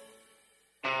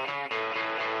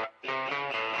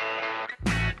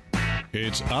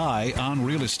 It's Eye on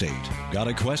Real Estate. Got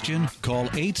a question? Call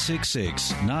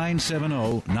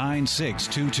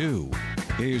 866-970-9622.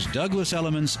 Here's Douglas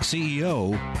Elliman's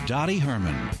CEO, Dottie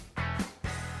Herman.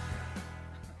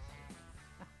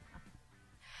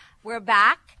 We're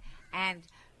back, and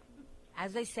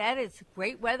as I said, it's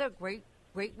great weather, great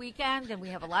weekend, and we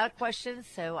have a lot of questions.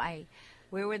 So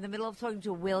we were in the middle of talking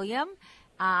to William,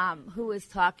 who is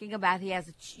talking about he has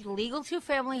a legal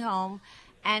two-family home,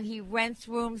 and he rents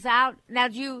rooms out. Now,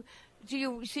 so you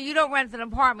don't rent an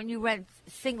apartment, you rent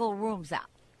single rooms out.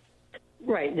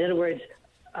 Right. In other words,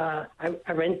 I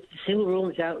rent single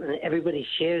rooms out, and everybody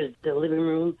shares the living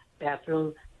room,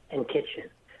 bathroom, and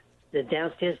kitchen. The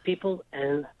downstairs people,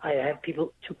 and I have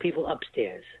two people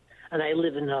upstairs, and I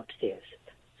live in upstairs.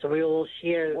 So we all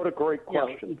share. What a great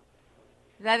question.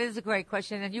 That is a great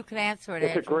question, and you can answer it.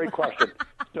 It's a great question.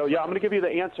 So, I'm going to give you the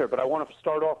answer, but I want to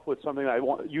start off with something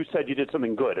you said you did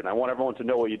something good, and I want everyone to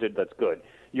know what you did that's good.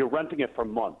 You're renting it for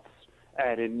months.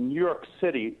 And in New York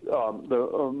City,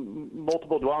 the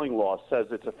multiple dwelling law says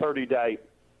it's a 30-day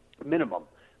minimum.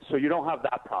 So you don't have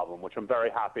that problem, which I'm very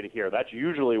happy to hear. That's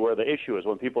usually where the issue is.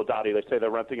 When people, Dottie, they say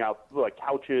they're renting out like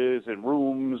couches and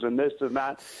rooms and this and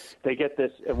that. They get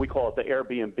this, and we call it the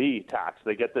Airbnb tax.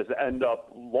 They get this end-up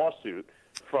lawsuit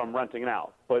from renting it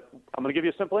out. But I'm going to give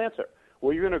you a simple answer.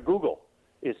 What you're going to Google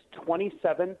is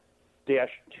 27-2004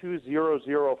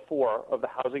 of the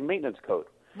Housing Maintenance Code.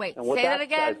 Wait, and what say that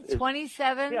again? is,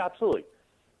 27? Yeah, absolutely.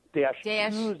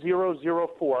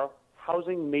 -2004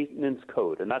 Housing Maintenance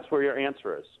Code, and that's where your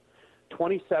answer is.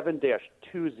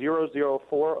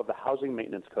 27-2004 of the Housing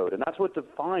Maintenance Code, and that's what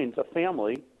defines a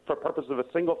family for purpose of a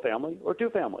single family or two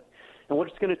family. And what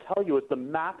it's going to tell you is the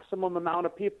maximum amount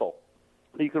of people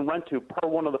that you can rent to per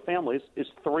one of the families is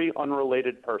 3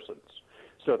 unrelated persons.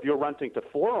 So if you're renting to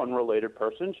 4 unrelated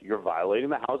persons, you're violating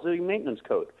the Housing Maintenance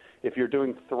Code. If you're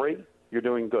doing 3, you're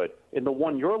doing good. In the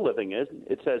one you're living in,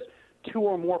 it says 2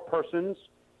 or more persons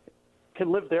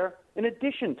can live there in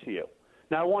addition to you.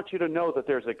 Now, I want you to know that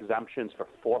there's exemptions for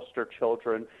foster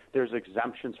children. There's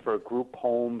exemptions for group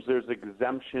homes. There's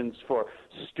exemptions for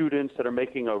students that are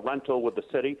making a rental with the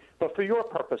city. But for your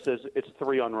purposes, it's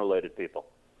 3 unrelated people.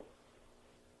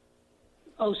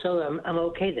 Oh, so I'm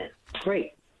okay then.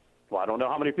 Great. Well, I don't know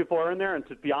how many people are in there, and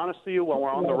to be honest with you, when we're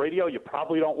on the radio, you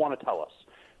probably don't want to tell us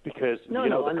because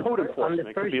the code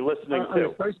enforcement could be listening too. On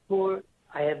the first floor,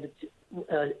 I have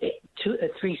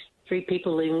three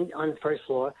people living on the first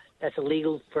floor. That's a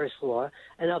legal first floor,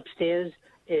 and upstairs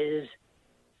is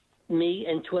me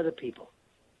and 2 other people.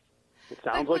 It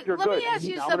sounds like you're good. Let me ask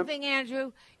you something,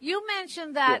 Andrew. You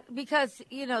mentioned that because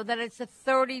that it's a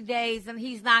 30 days, and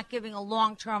he's not giving a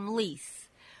long-term lease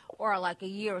or like a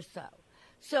year or so.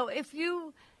 So if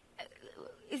you,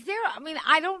 is there,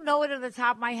 I don't know it at the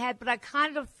top of my head, but I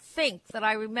kind of think that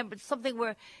I remembered something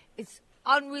where it's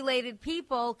unrelated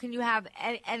people. Can you have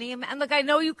any, and look, I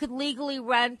know you could legally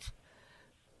rent,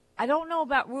 I don't know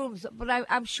about rooms, but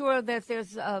I'm sure that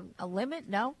there's a limit,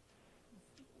 no?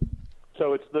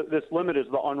 So it's this limit is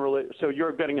the unrelated. So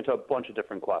you're getting into a bunch of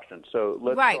different questions. So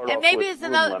let's right, start and off maybe with it's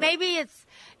room another. limit. Maybe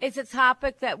it's a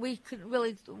topic that we could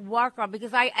really work on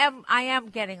because I am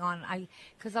getting on.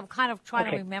 Because I'm kind of trying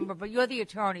to remember. But you're the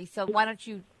attorney, so why don't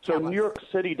you? So New York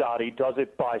City, Dottie, does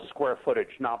it by square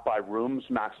footage, not by rooms,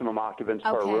 maximum occupants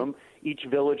per room. Each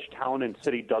village, town, and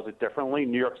city does it differently.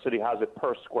 New York City has it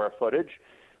per square footage.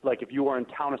 Like if you were in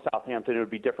town of Southampton, it would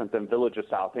be different than village of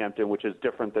Southampton, which is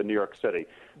different than New York City.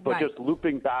 But just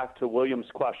looping back to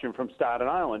William's question from Staten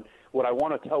Island, what I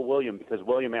want to tell William, because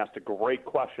William asked a great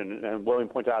question, and William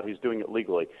pointed out he's doing it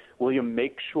legally. William,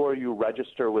 make sure you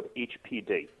register with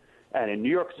HPD. And in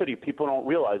New York City, people don't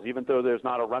realize, even though there's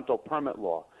not a rental permit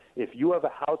law, if you have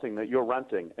a housing that you're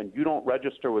renting and you don't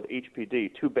register with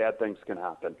HPD, 2 bad things can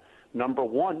happen. Number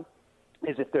 1,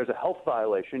 is if there's a health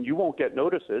violation, you won't get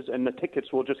notices, and the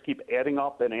tickets will just keep adding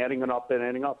up and adding up and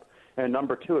adding up. And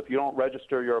number 2, if you don't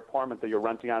register your apartment that you're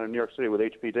renting out in New York City with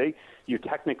HPD, you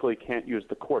technically can't use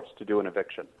the courts to do an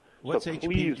eviction. What's so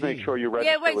HPD? Please make sure you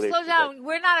register with HPD. Slow down.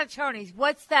 We're not attorneys.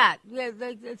 What's that?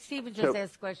 Stephen just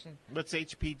asked a question. What's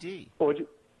HPD? What did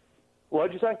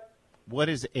you say? What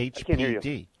is HPD? I can't hear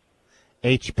you.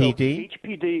 HPD? So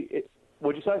HPD,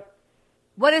 what did you say?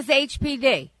 What is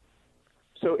HPD?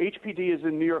 So HPD is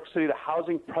in New York City, the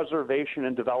Housing Preservation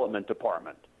and Development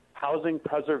Department. Housing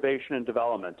Preservation and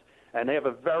Development. And they have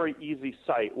a very easy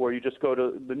site where you just go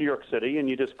to the New York City and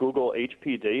you just Google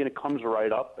HPD and it comes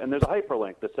right up. And there's a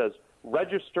hyperlink that says,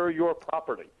 register your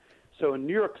property. So in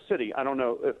New York City, I don't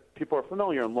know if people are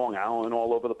familiar in Long Island,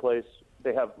 all over the place,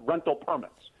 they have rental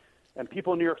permits. And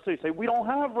people in New York City say, we don't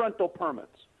have rental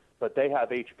permits. But they have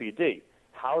HPD,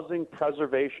 Housing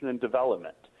Preservation and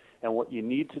Development. And what you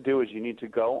need to do is you need to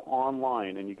go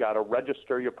online and you got to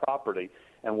register your property.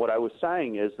 And what I was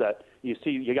saying is that you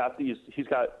see, he's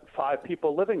got 5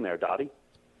 people living there, Dottie.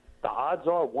 The odds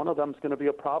are one of them's going to be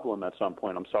a problem at some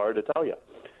point. I'm sorry to tell you.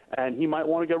 And he might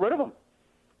want to get rid of them.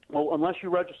 Well, unless you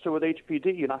register with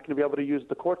HPD, you're not going to be able to use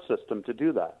the court system to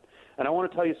do that. And I want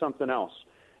to tell you something else.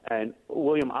 And,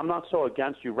 William, I'm not so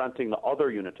against you renting the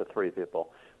other unit to 3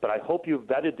 people, but I hope you've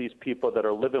vetted these people that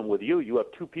are living with you. You have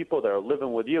 2 people that are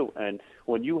living with you, and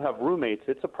when you have roommates,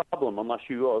 it's a problem unless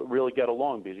you really get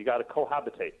along because you got to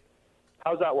cohabitate.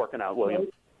 How's that working out, William?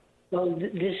 Well,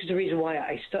 this is the reason why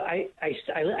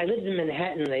I lived in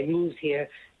Manhattan, and I moved here,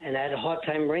 and I had a hard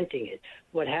time renting it.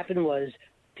 What happened was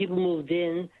people moved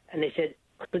in, and they said,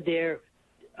 could their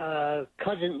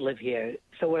cousin live here?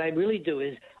 So what I really do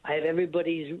is I have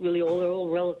everybody's really all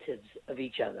relatives of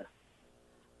each other.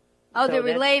 Oh, so they're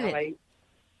related.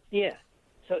 Yeah.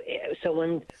 So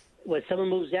when someone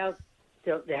moves out,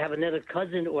 they have another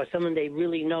cousin or someone they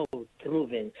really know to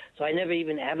move in. So I never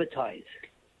even advertise.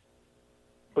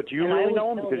 But do you really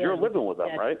know them because you're living with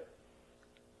them, right?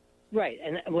 Right.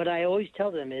 And what I always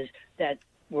tell them is that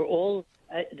we're all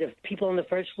the people on the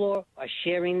first floor are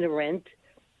sharing the rent,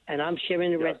 and I'm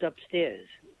sharing the rent upstairs.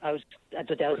 I thought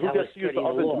that was how who gets to use the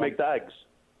oven to make the eggs?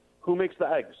 Who makes the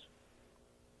eggs?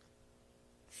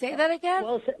 Say that again?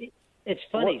 Well, it's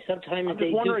funny. Sometimes I'm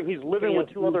just wondering, he's living with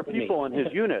 2 other people in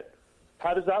his unit.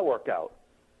 How does that work out?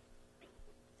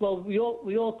 Well, we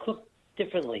all cook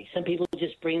differently. Some people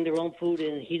just bring their own food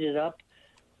and heat it up.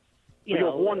 You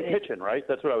have one kitchen, right?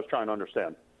 That's what I was trying to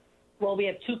understand. Well, we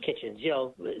have two kitchens.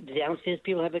 The downstairs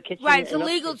people have a kitchen. Right, it's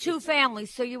illegal 2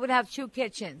 families, so you would have 2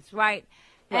 kitchens, right?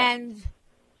 And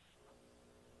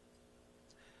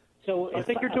so I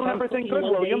think you're doing everything good,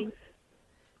 William.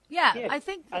 Yeah, I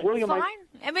think William, fine.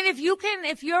 I mean,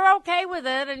 if you're okay with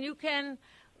it, and you can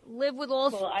live with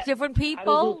all different people. I was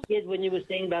a little kid when you were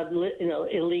saying about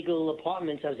illegal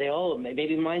apartments. I was saying, oh,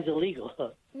 maybe mine's illegal.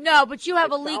 No, but you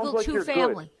have a legal 2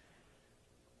 family.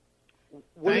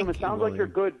 William, it sounds like you're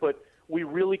good, but we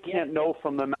really can't know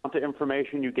from the amount of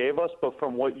information you gave us. But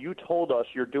from what you told us,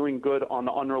 you're doing good on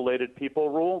the unrelated people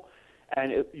rule.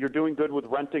 And you're doing good with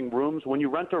renting rooms. When you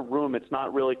rent a room, it's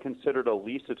not really considered a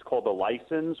lease. It's called a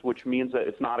license, which means that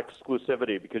it's not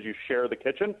exclusivity because you share the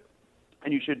kitchen.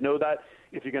 And you should know that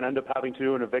if you're going to end up having to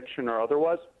do an eviction or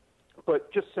otherwise.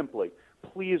 But just simply,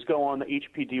 please go on the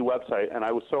HPD website. And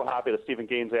I was so happy that Stephen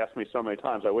Gaines asked me so many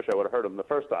times. I wish I would have heard him the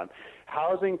first time.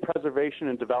 Housing Preservation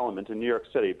and Development in New York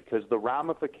City, because the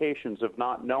ramifications of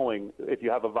not knowing if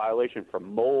you have a violation for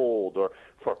mold or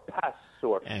for pests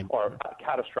or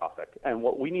catastrophic. And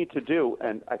what we need to do,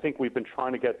 and I think we've been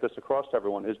trying to get this across to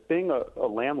everyone, is being a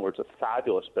landlord is a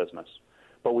fabulous business.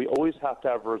 But we always have to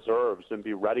have reserves and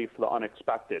be ready for the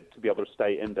unexpected to be able to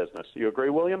stay in business. You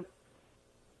agree, William?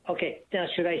 Okay. Now,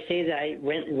 should I say that I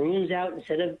rent rooms out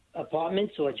instead of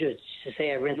apartments, or just to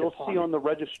say I rent apartments? You'll see on the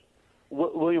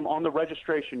William, on the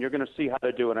registration, you're going to see how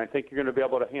to do it, and I think you're going to be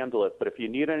able to handle it. But if you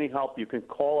need any help, you can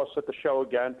call us at the show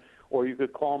again, or you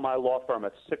could call my law firm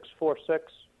at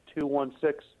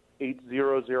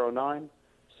 646-216-8009,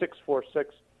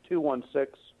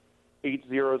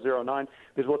 646-216-8009,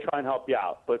 because we'll try and help you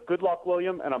out. But good luck,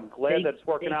 William, and I'm glad that it's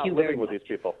working out living with these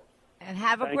people. And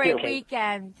have a great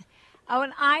weekend. Oh,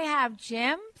 and I have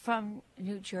Jim from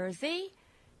New Jersey.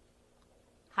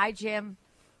 Hi, Jim.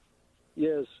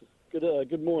 Yes.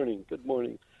 Good morning. Good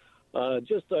morning. I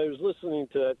was listening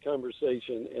to that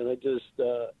conversation, and I just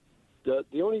the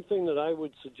only thing that I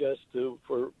would suggest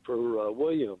for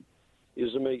William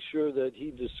is to make sure that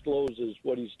he discloses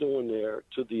what he's doing there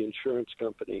to the insurance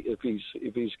company. If he's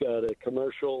got a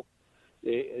commercial,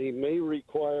 he may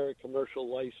require a commercial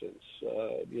license,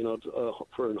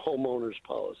 for a homeowner's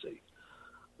policy.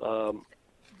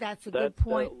 That's a good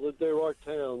point. There are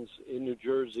towns in New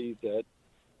Jersey that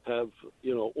have,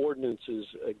 ordinances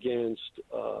against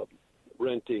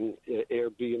renting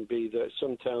Airbnb. That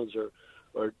some towns are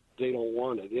they don't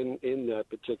want it in that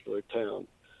particular town.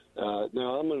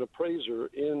 Now, I'm an appraiser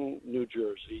in New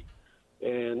Jersey,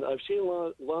 and I've seen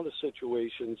a lot of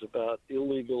situations about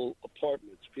illegal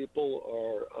apartments. People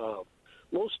are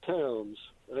most towns,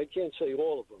 and I can't say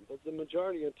all of them, but the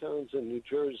majority of towns in New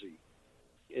Jersey,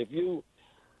 if you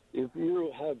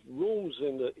have rooms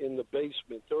in the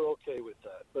basement, they're okay with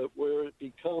that. But where it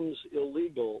becomes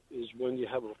illegal is when you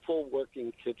have a full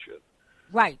working kitchen.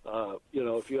 Right.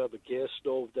 If you have a gas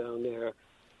stove down there,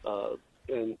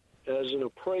 and as an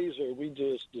appraiser, we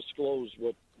just disclose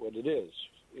what it is.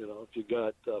 If you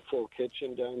got a full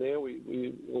kitchen down there,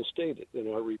 we will state it in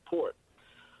our report.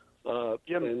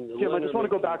 Jim, I just want to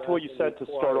go back to what you said to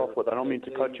start off with. I don't mean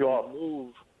to cut you off.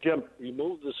 Jim,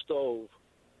 remove the stove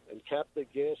and cap the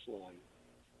gas line,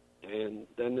 and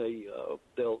then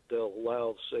they'll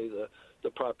allow, say, the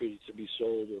property to be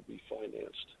sold or be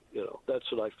financed. That's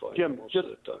what I find Jim, most of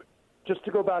the time. Just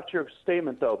to go back to your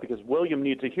statement, though, because William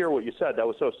needs to hear what you said. That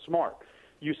was so smart.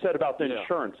 You said about the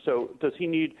insurance. So does he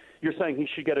need – you're saying he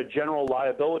should get a general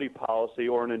liability policy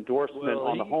or an endorsement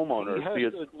on the homeowners? He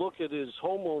has to look at his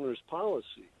homeowner's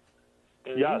policy.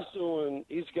 And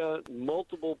he's got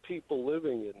multiple people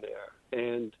living in there.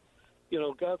 And,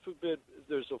 God forbid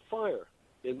there's a fire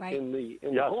in the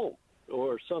home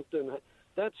or something.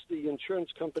 That's the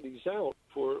insurance company's out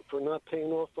for not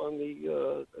paying off on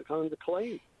the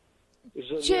claim.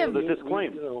 Jim, the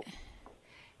disclaim.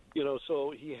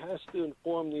 So he has to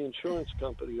inform the insurance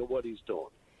company of what he's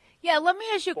doing. Yeah, let me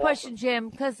ask you a question, Jim,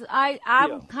 because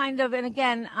I'm kind of, and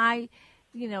again, I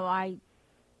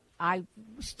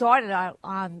started out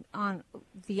on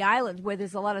the island where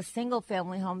there's a lot of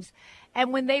single-family homes,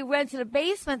 and when they rented a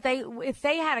basement, if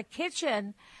they had a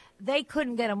kitchen, they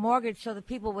couldn't get a mortgage, so the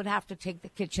people would have to take the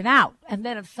kitchen out. And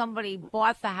then if somebody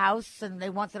bought the house and they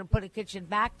wanted to put a kitchen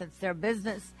back, that's their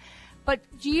business. But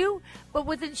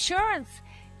with insurance,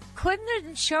 couldn't the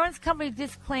insurance company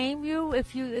disclaim you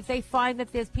if they find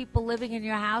that there's people living in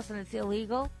your house and it's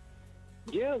illegal?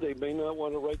 Yeah, they may not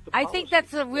want to write the policy. I think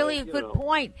that's a really good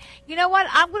point. You know what?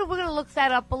 We're going to look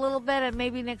that up a little bit, and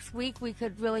maybe next week we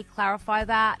could really clarify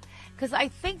that, because I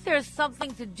think there's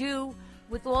something to do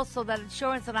with also that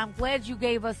insurance, and I'm glad you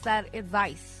gave us that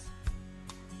advice.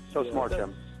 So smart,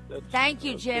 Jim. Thank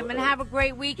you, Jim, and have a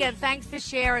great weekend. Thanks for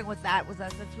sharing with us.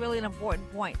 That's really an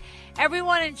important point.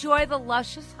 Everyone enjoy the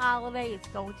luscious holiday. It's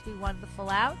going to be wonderful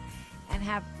out, and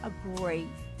have a great,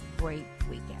 great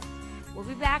weekend. We'll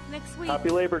be back next week. Happy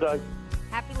Labor Day.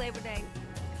 Happy Labor Day.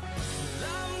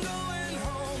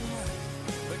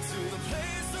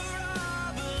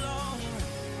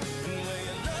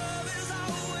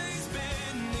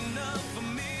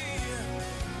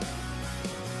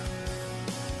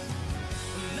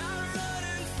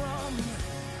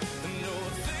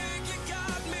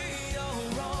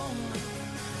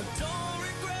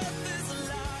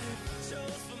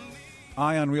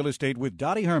 Eye on Real Estate with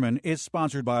Dottie Herman is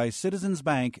sponsored by Citizens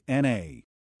Bank, N.A.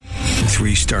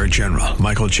 3-star General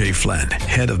Michael J. Flynn,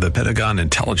 head of the Pentagon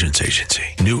Intelligence Agency,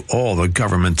 knew all the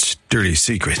government's dirty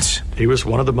secrets. He was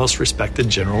one of the most respected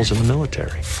generals in the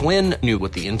military. Flynn knew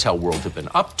what the intel world had been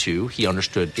up to. He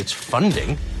understood its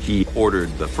funding. He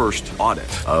ordered the first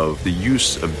audit of the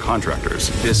use of contractors.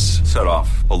 This set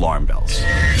off alarm bells.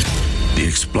 The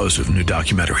explosive new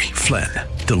documentary, Flynn,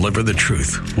 Deliver the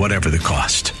Truth, Whatever the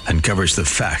Cost, uncovers the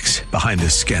facts behind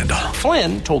this scandal.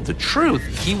 Flynn told the truth.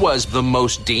 He was the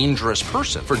most dangerous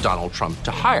person for Donald Trump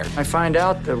to hire. I find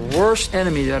out the worst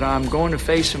enemy that I'm going to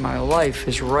face in my life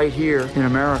is right here in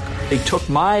America. They took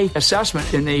my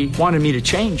assessment and they wanted me to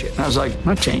change it. And I was like, I'm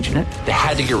not changing it. They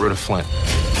had to get rid of Flynn.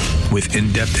 With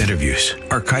in-depth interviews,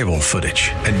 archival footage,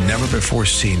 and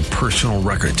never-before-seen personal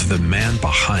records of the man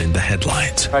behind the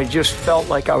headlines. I just felt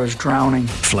like I was drowning.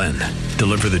 Flynn,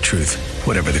 Deliver the Truth,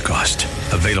 Whatever the Cost.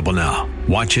 Available now.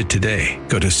 Watch it today.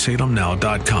 Go to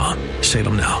salemnow.com.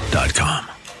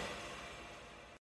 salemnow.com.